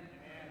 Amen?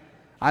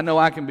 I know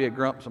I can be a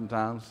grump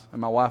sometimes.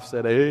 And my wife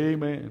said,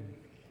 amen.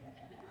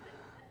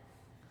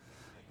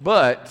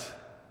 But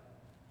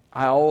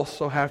I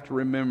also have to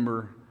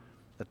remember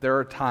that there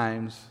are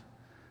times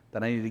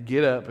that I need to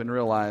get up and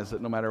realize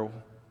that no matter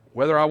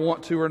whether I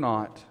want to or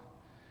not,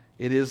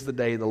 it is the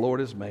day the Lord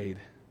has made.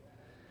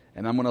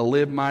 And I'm going to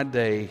live my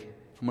day,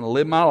 I'm going to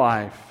live my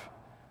life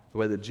the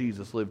way that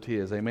Jesus lived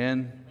his.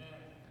 Amen?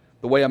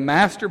 The way a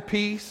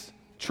masterpiece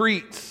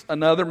treats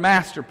another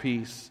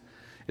masterpiece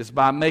is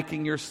by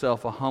making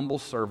yourself a humble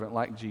servant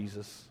like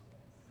Jesus.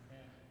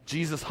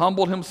 Jesus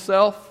humbled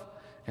himself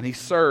and he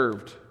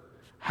served.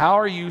 How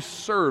are you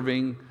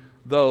serving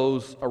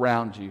those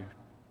around you?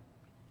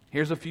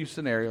 Here's a few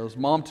scenarios.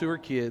 Mom to her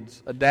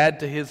kids, a dad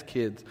to his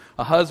kids,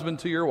 a husband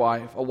to your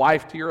wife, a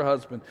wife to your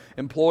husband,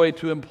 employee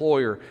to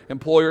employer,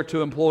 employer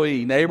to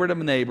employee, neighbor to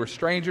neighbor,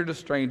 stranger to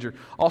stranger.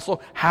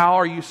 Also, how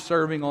are you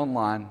serving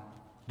online?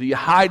 Do you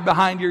hide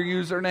behind your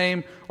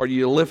username, or do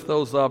you lift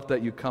those up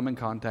that you come in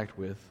contact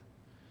with?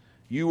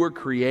 You were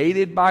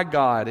created by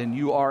God, and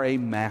you are a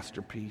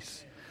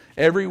masterpiece.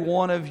 Every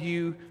one of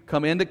you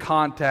come into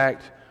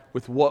contact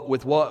with what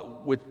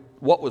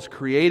was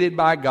created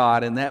by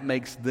God, and that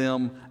makes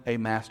them a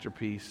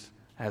masterpiece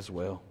as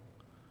well.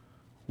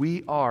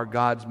 We are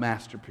God's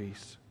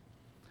masterpiece.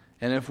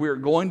 And if we are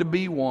going to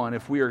be one,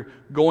 if we are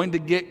going to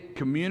get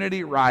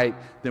community right,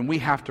 then we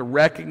have to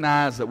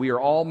recognize that we are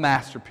all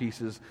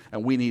masterpieces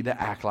and we need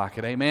to act like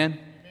it. Amen?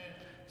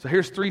 So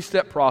here's a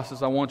 3-step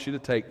process I want you to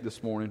take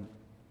this morning.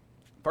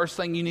 First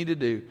thing you need to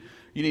do,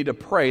 you need to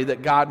pray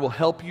that God will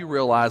help you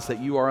realize that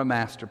you are a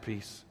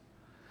masterpiece.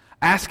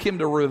 Ask Him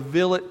to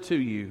reveal it to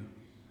you.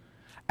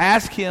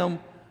 Ask Him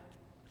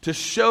to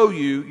show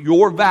you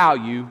your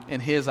value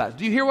in His eyes.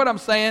 Do you hear what I'm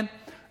saying?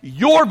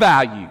 Your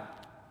value.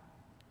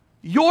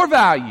 Your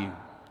value.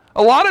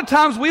 A lot of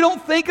times we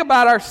don't think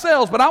about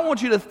ourselves, but I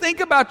want you to think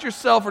about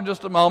yourself for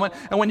just a moment.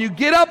 And when you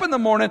get up in the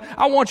morning,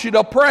 I want you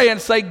to pray and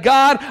say,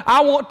 God,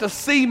 I want to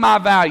see my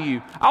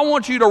value. I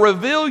want you to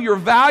reveal your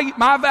value,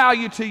 my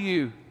value to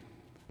you,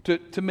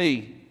 to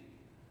me.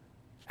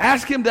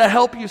 Ask Him to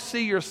help you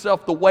see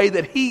yourself the way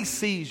that He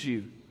sees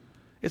you.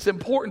 It's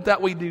important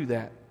that we do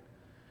that.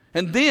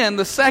 And then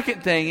the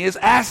second thing is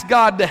ask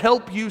God to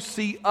help you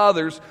see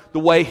others the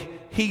way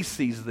He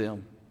sees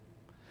them.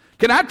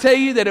 Can I tell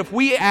you that if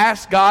we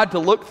ask God to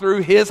look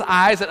through His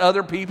eyes at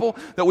other people,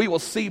 that we will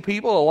see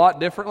people a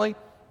lot differently?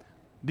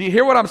 Do you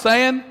hear what I'm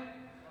saying?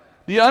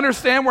 Do you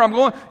understand where I'm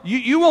going?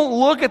 You won't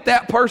look at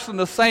that person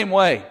the same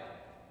way.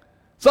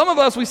 Some of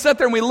us, we sit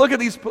there and we look at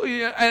these,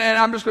 and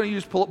I'm just going to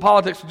use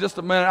politics for just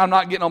a minute. I'm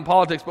not getting on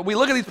politics, but we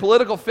look at these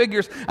political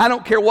figures. I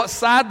don't care what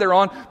side they're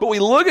on, but we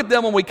look at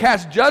them and we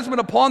cast judgment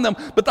upon them.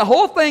 But the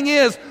whole thing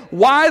is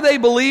why they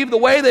believe the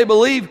way they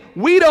believe.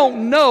 We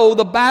don't know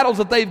the battles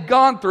that they've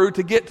gone through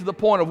to get to the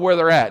point of where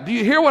they're at. Do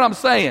you hear what I'm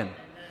saying?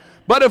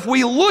 But if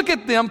we look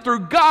at them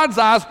through God's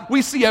eyes,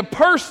 we see a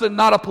person,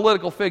 not a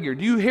political figure.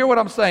 Do you hear what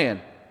I'm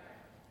saying?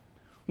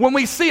 When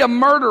we see a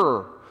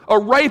murderer, a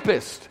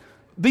rapist,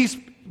 these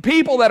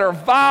people that are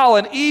vile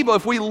and evil,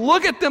 if we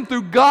look at them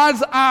through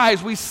God's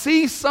eyes, we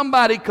see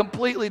somebody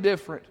completely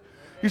different.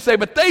 You say,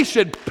 but they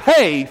should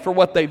pay for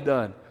what they've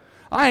done.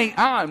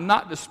 I'm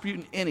not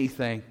disputing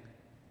anything.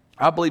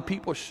 I believe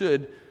people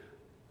should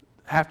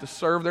have to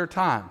serve their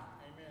time.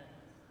 Amen.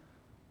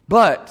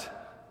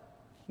 But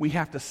we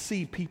have to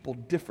see people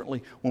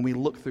differently when we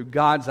look through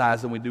God's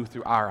eyes than we do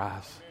through our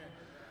eyes. Amen.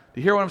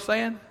 Do you hear what I'm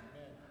saying?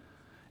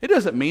 It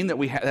doesn't mean that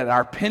that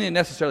our opinion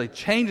necessarily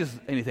changes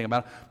anything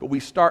about it, but we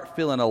start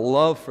feeling a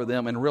love for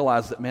them and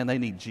realize that, man, they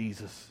need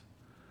Jesus.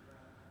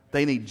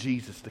 They need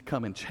Jesus to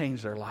come and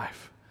change their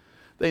life.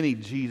 They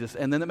need Jesus.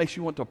 And then that makes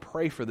you want to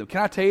pray for them.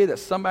 Can I tell you that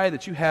somebody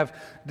that you have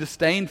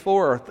disdain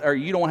for or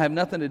you don't have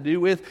nothing to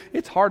do with,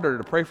 it's harder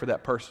to pray for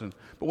that person.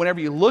 But whenever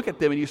you look at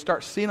them and you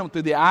start seeing them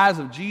through the eyes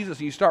of Jesus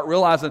and you start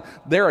realizing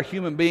they're a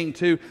human being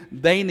too,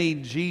 they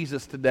need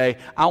Jesus today.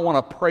 I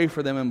want to pray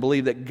for them and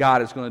believe that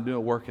God is going to do a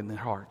work in their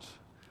hearts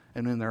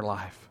and in their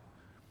life.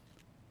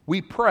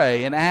 We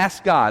pray and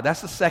ask God.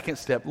 That's the second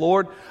step.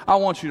 Lord, I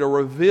want you to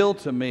reveal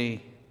to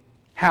me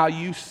how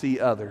you see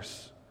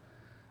others.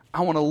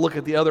 I want to look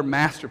at the other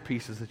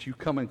masterpieces that you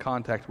come in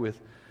contact with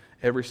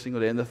every single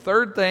day. And the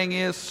third thing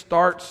is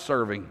start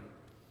serving.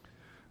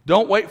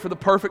 Don't wait for the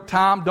perfect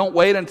time. Don't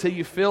wait until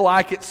you feel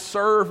like it.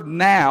 Serve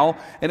now.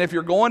 And if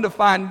you're going to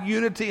find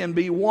unity and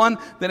be one,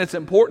 then it's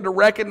important to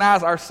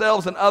recognize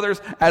ourselves and others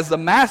as the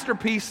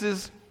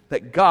masterpieces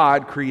that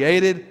God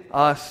created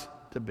us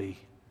to be.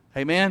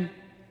 Amen?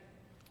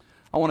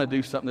 I want to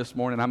do something this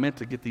morning. I meant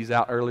to get these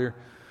out earlier.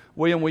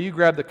 William, will you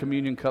grab the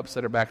communion cups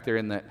that are back there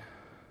in that?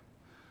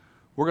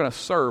 We're going to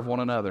serve one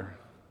another.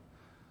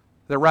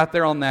 They're right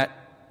there on that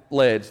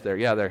ledge there.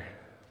 Yeah, there.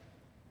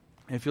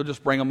 If you'll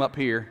just bring them up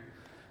here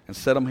and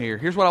set them here.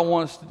 Here's what I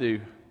want us to do.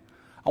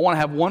 I want to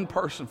have one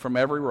person from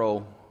every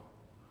row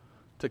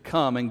to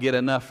come and get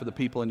enough for the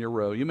people in your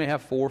row. You may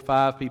have 4 or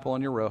 5 people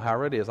in your row,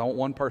 however it is. I want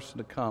one person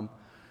to come,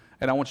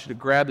 and I want you to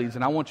grab these,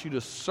 and I want you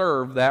to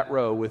serve that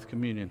row with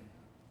communion.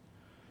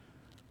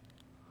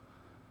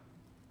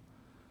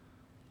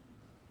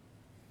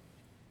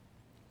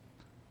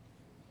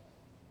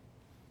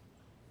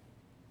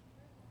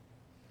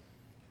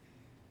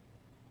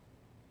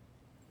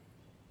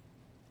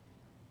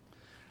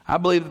 I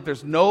believe that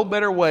there's no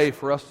better way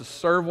for us to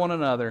serve one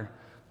another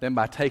than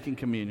by taking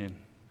communion.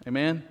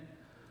 Amen?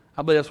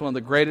 I believe that's one of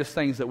the greatest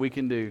things that we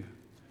can do.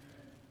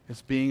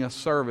 It's being a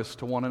service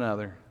to one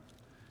another.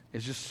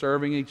 It's just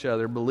serving each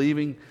other,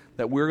 believing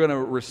that we're going to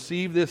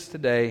receive this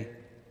today.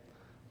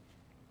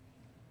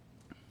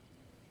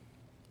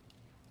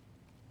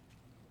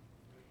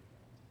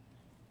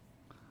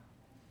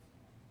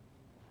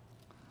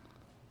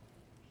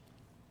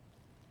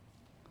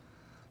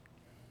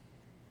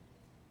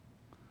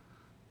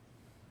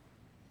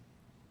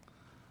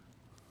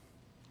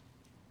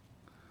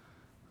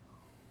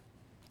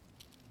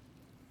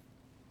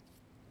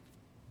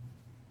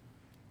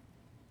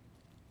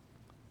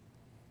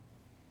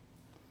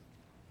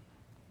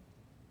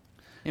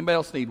 Anybody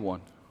else need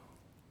one?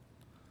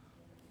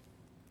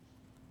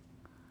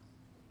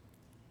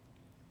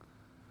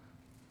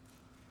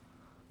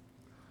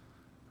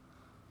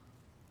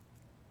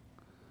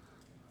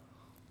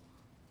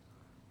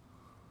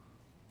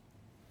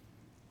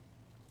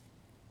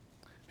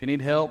 If you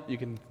need help,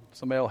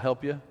 somebody will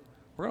help you.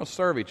 We're going to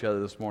serve each other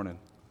this morning.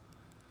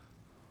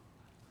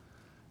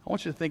 I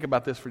want you to think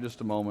about this for just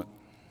a moment.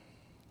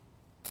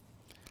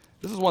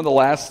 This is one of the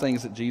last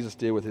things that Jesus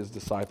did with his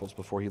disciples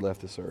before he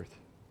left this earth.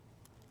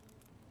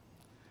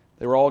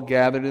 They were all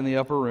gathered in the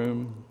upper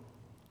room.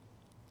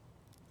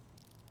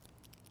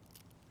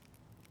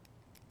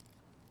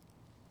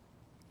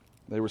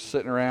 They were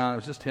sitting around. It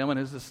was just him and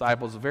his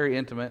disciples, very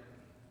intimate.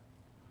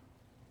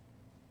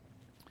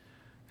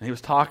 And he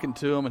was talking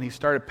to them, and he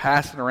started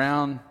passing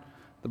around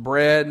the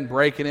bread and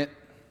breaking it,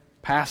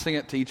 passing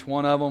it to each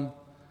one of them.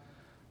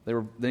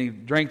 Then he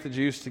drank the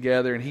juice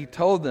together, and he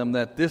told them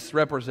that this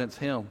represents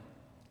him.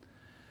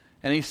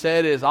 And he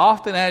said, as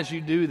often as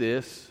you do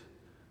this,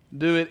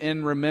 do it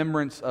in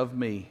remembrance of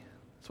me.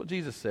 That's what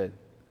Jesus said.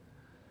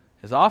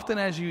 As often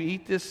as you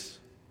eat this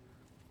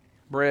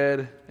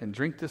bread and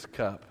drink this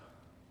cup,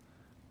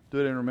 do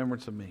it in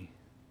remembrance of me.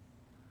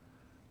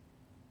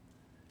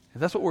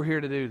 And that's what we're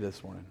here to do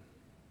this morning.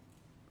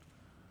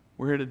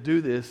 We're here to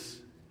do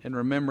this in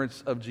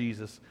remembrance of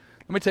Jesus.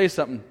 Let me tell you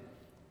something.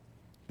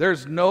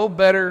 There's no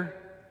better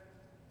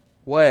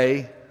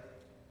way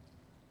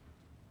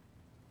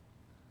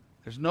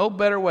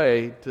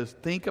to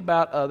think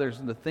about others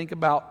and to think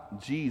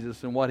about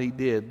Jesus and what he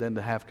did than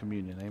to have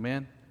communion.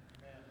 Amen?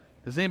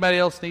 Does anybody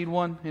else need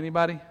one?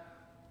 Anybody?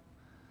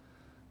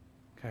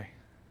 Okay.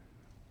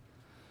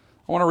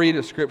 I want to read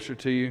a scripture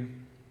to you.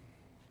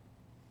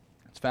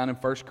 It's found in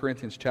 1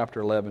 Corinthians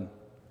chapter 11.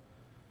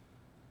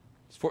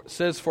 It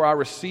says, "For I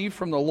received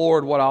from the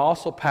Lord what I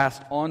also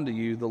passed on to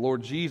you. The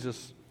Lord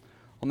Jesus,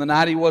 on the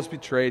night he was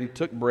betrayed, he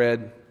took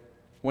bread.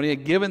 When he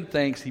had given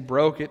thanks, he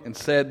broke it and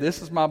said,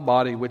 'This is my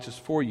body, which is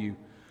for you.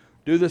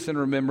 Do this in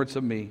remembrance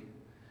of me.'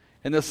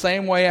 In the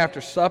same way, after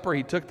supper,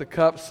 he took the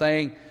cup,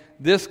 saying,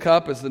 'This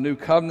cup is the new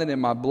covenant in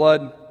my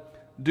blood.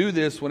 Do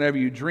this whenever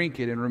you drink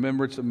it in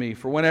remembrance of me.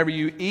 For whenever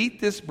you eat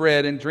this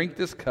bread and drink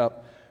this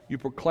cup, you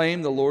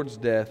proclaim the Lord's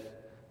death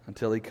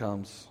until he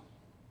comes.'"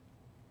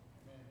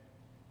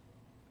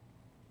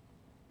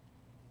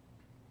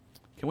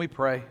 Can we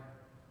pray?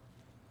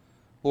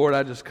 Lord,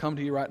 I just come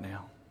to you right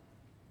now.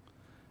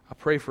 I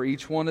pray for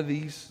each one of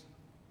these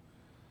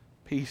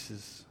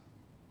pieces,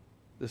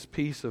 this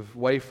piece of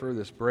wafer,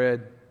 this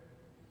bread.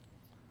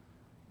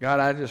 God,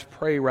 I just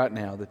pray right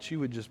now that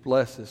you would just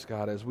bless this,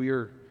 God, as we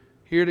are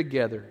here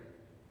together,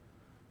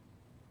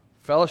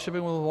 fellowshipping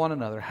with one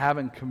another,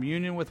 having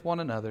communion with one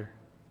another.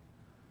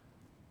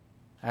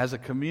 as a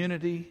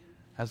community,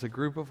 as a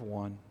group of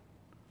one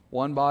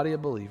body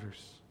of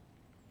believers.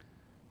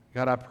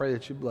 God, I pray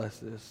that you bless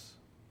this.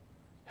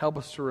 Help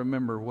us to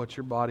remember what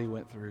your body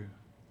went through.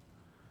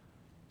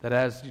 That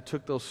as you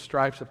took those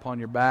stripes upon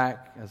your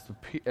back,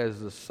 as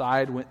the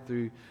side went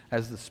through,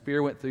 as the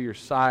spear went through your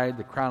side,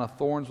 the crown of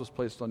thorns was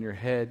placed on your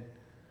head,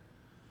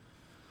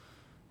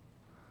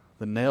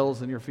 the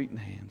nails in your feet and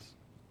hands.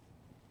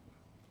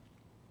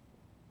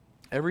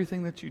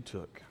 Everything that you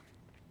took,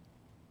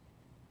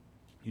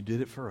 you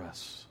did it for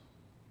us.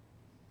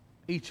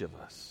 Each of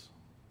us.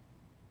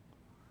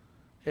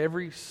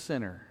 Every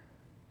sinner,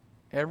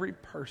 every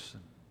person,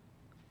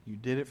 you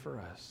did it for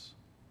us.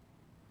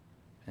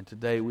 And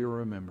today we're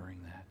remembering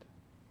that.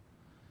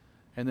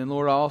 And then,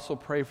 Lord, I also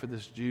pray for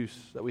this juice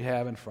that we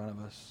have in front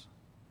of us.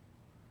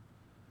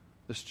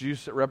 This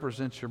juice that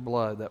represents your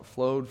blood that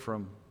flowed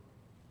from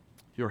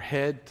your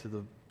head to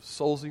the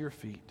soles of your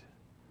feet.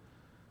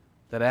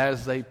 That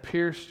as they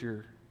pierced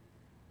your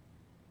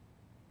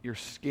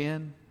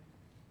skin,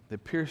 they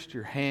pierced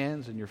your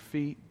hands and your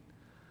feet,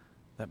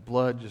 that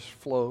blood just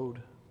flowed.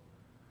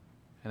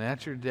 And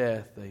at your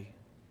death, they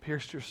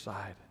pierced your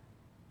side,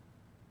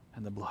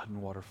 and the blood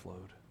and water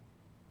flowed.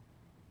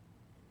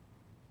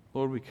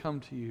 Lord, we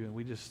come to you and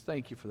we just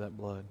thank you for that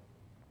blood.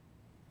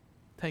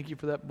 Thank you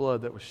for that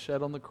blood that was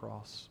shed on the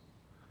cross.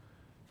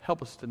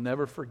 Help us to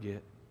never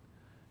forget.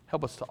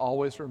 Help us to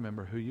always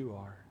remember who you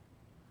are.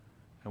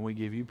 And we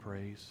give you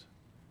praise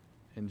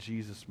in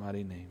Jesus'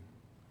 mighty name.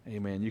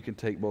 Amen. You can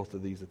take both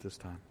of these at this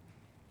time.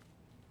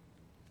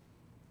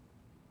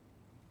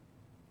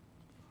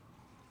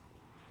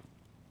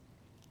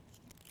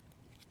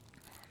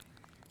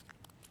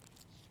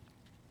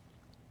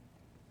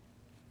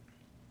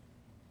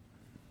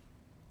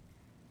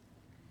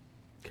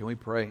 Can we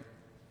pray?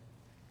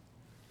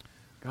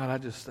 God, I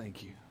just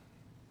thank you.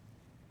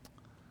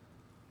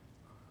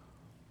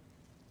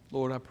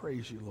 Lord, I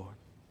praise you, Lord.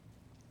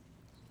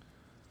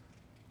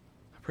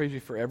 I praise you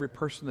for every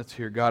person that's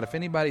here. God, if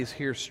anybody's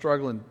here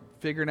struggling,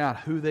 figuring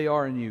out who they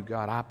are in you,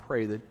 God, I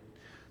pray that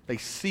they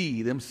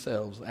see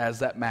themselves as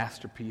that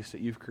masterpiece that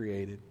you've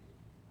created.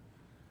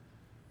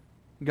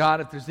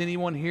 God, if there's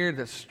anyone here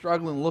that's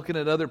struggling looking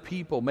at other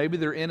people, maybe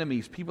they're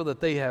enemies, people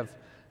that they have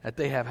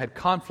had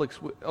conflicts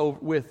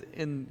with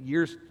in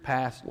years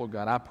past, Lord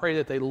God, I pray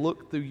that they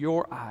look through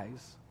your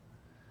eyes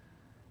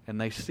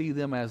and they see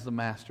them as the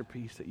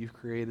masterpiece that you've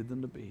created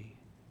them to be.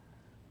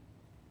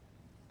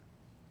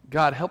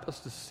 God, help us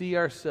to see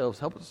ourselves,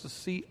 help us to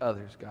see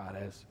others, God,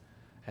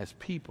 as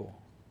people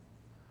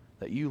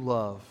that you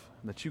love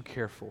and that you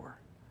care for.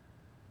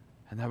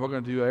 And that we're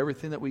going to do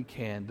everything that we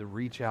can to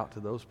reach out to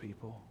those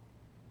people.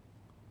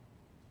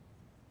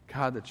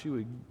 God, that you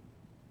would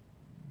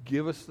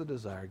give us the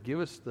desire,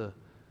 give us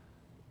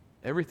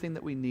everything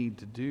that we need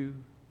to do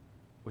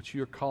what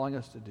you're calling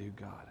us to do,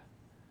 God.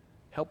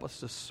 Help us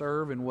to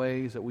serve in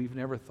ways that we've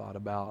never thought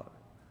about.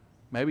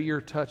 Maybe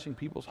you're touching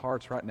people's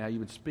hearts right now.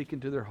 You've been speaking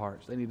to their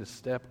hearts. They need to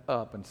step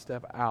up and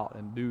step out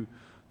and do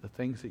the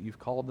things that you've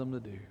called them to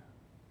do.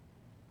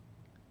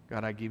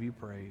 God, I give you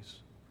praise.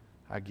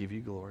 I give you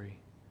glory.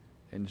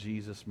 In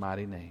Jesus'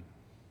 mighty name.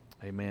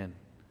 Amen.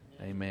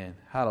 Amen.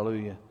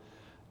 Hallelujah.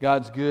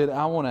 God's good.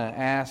 I want to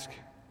ask,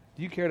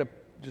 do you care to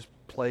just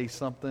play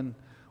something?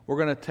 We're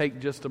going to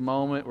take just a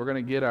moment. We're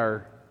going to get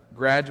our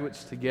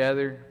graduates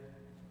together.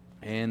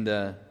 And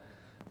we're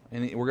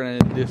going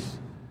to just,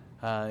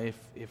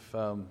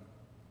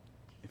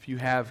 if you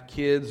have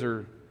kids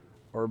or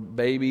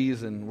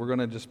babies, and we're going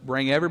to just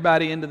bring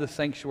everybody into the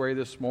sanctuary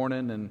this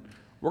morning, and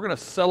we're going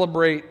to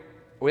celebrate.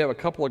 We have a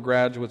couple of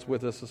graduates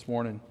with us this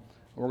morning.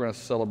 We're going to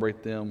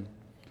celebrate them.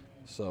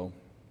 So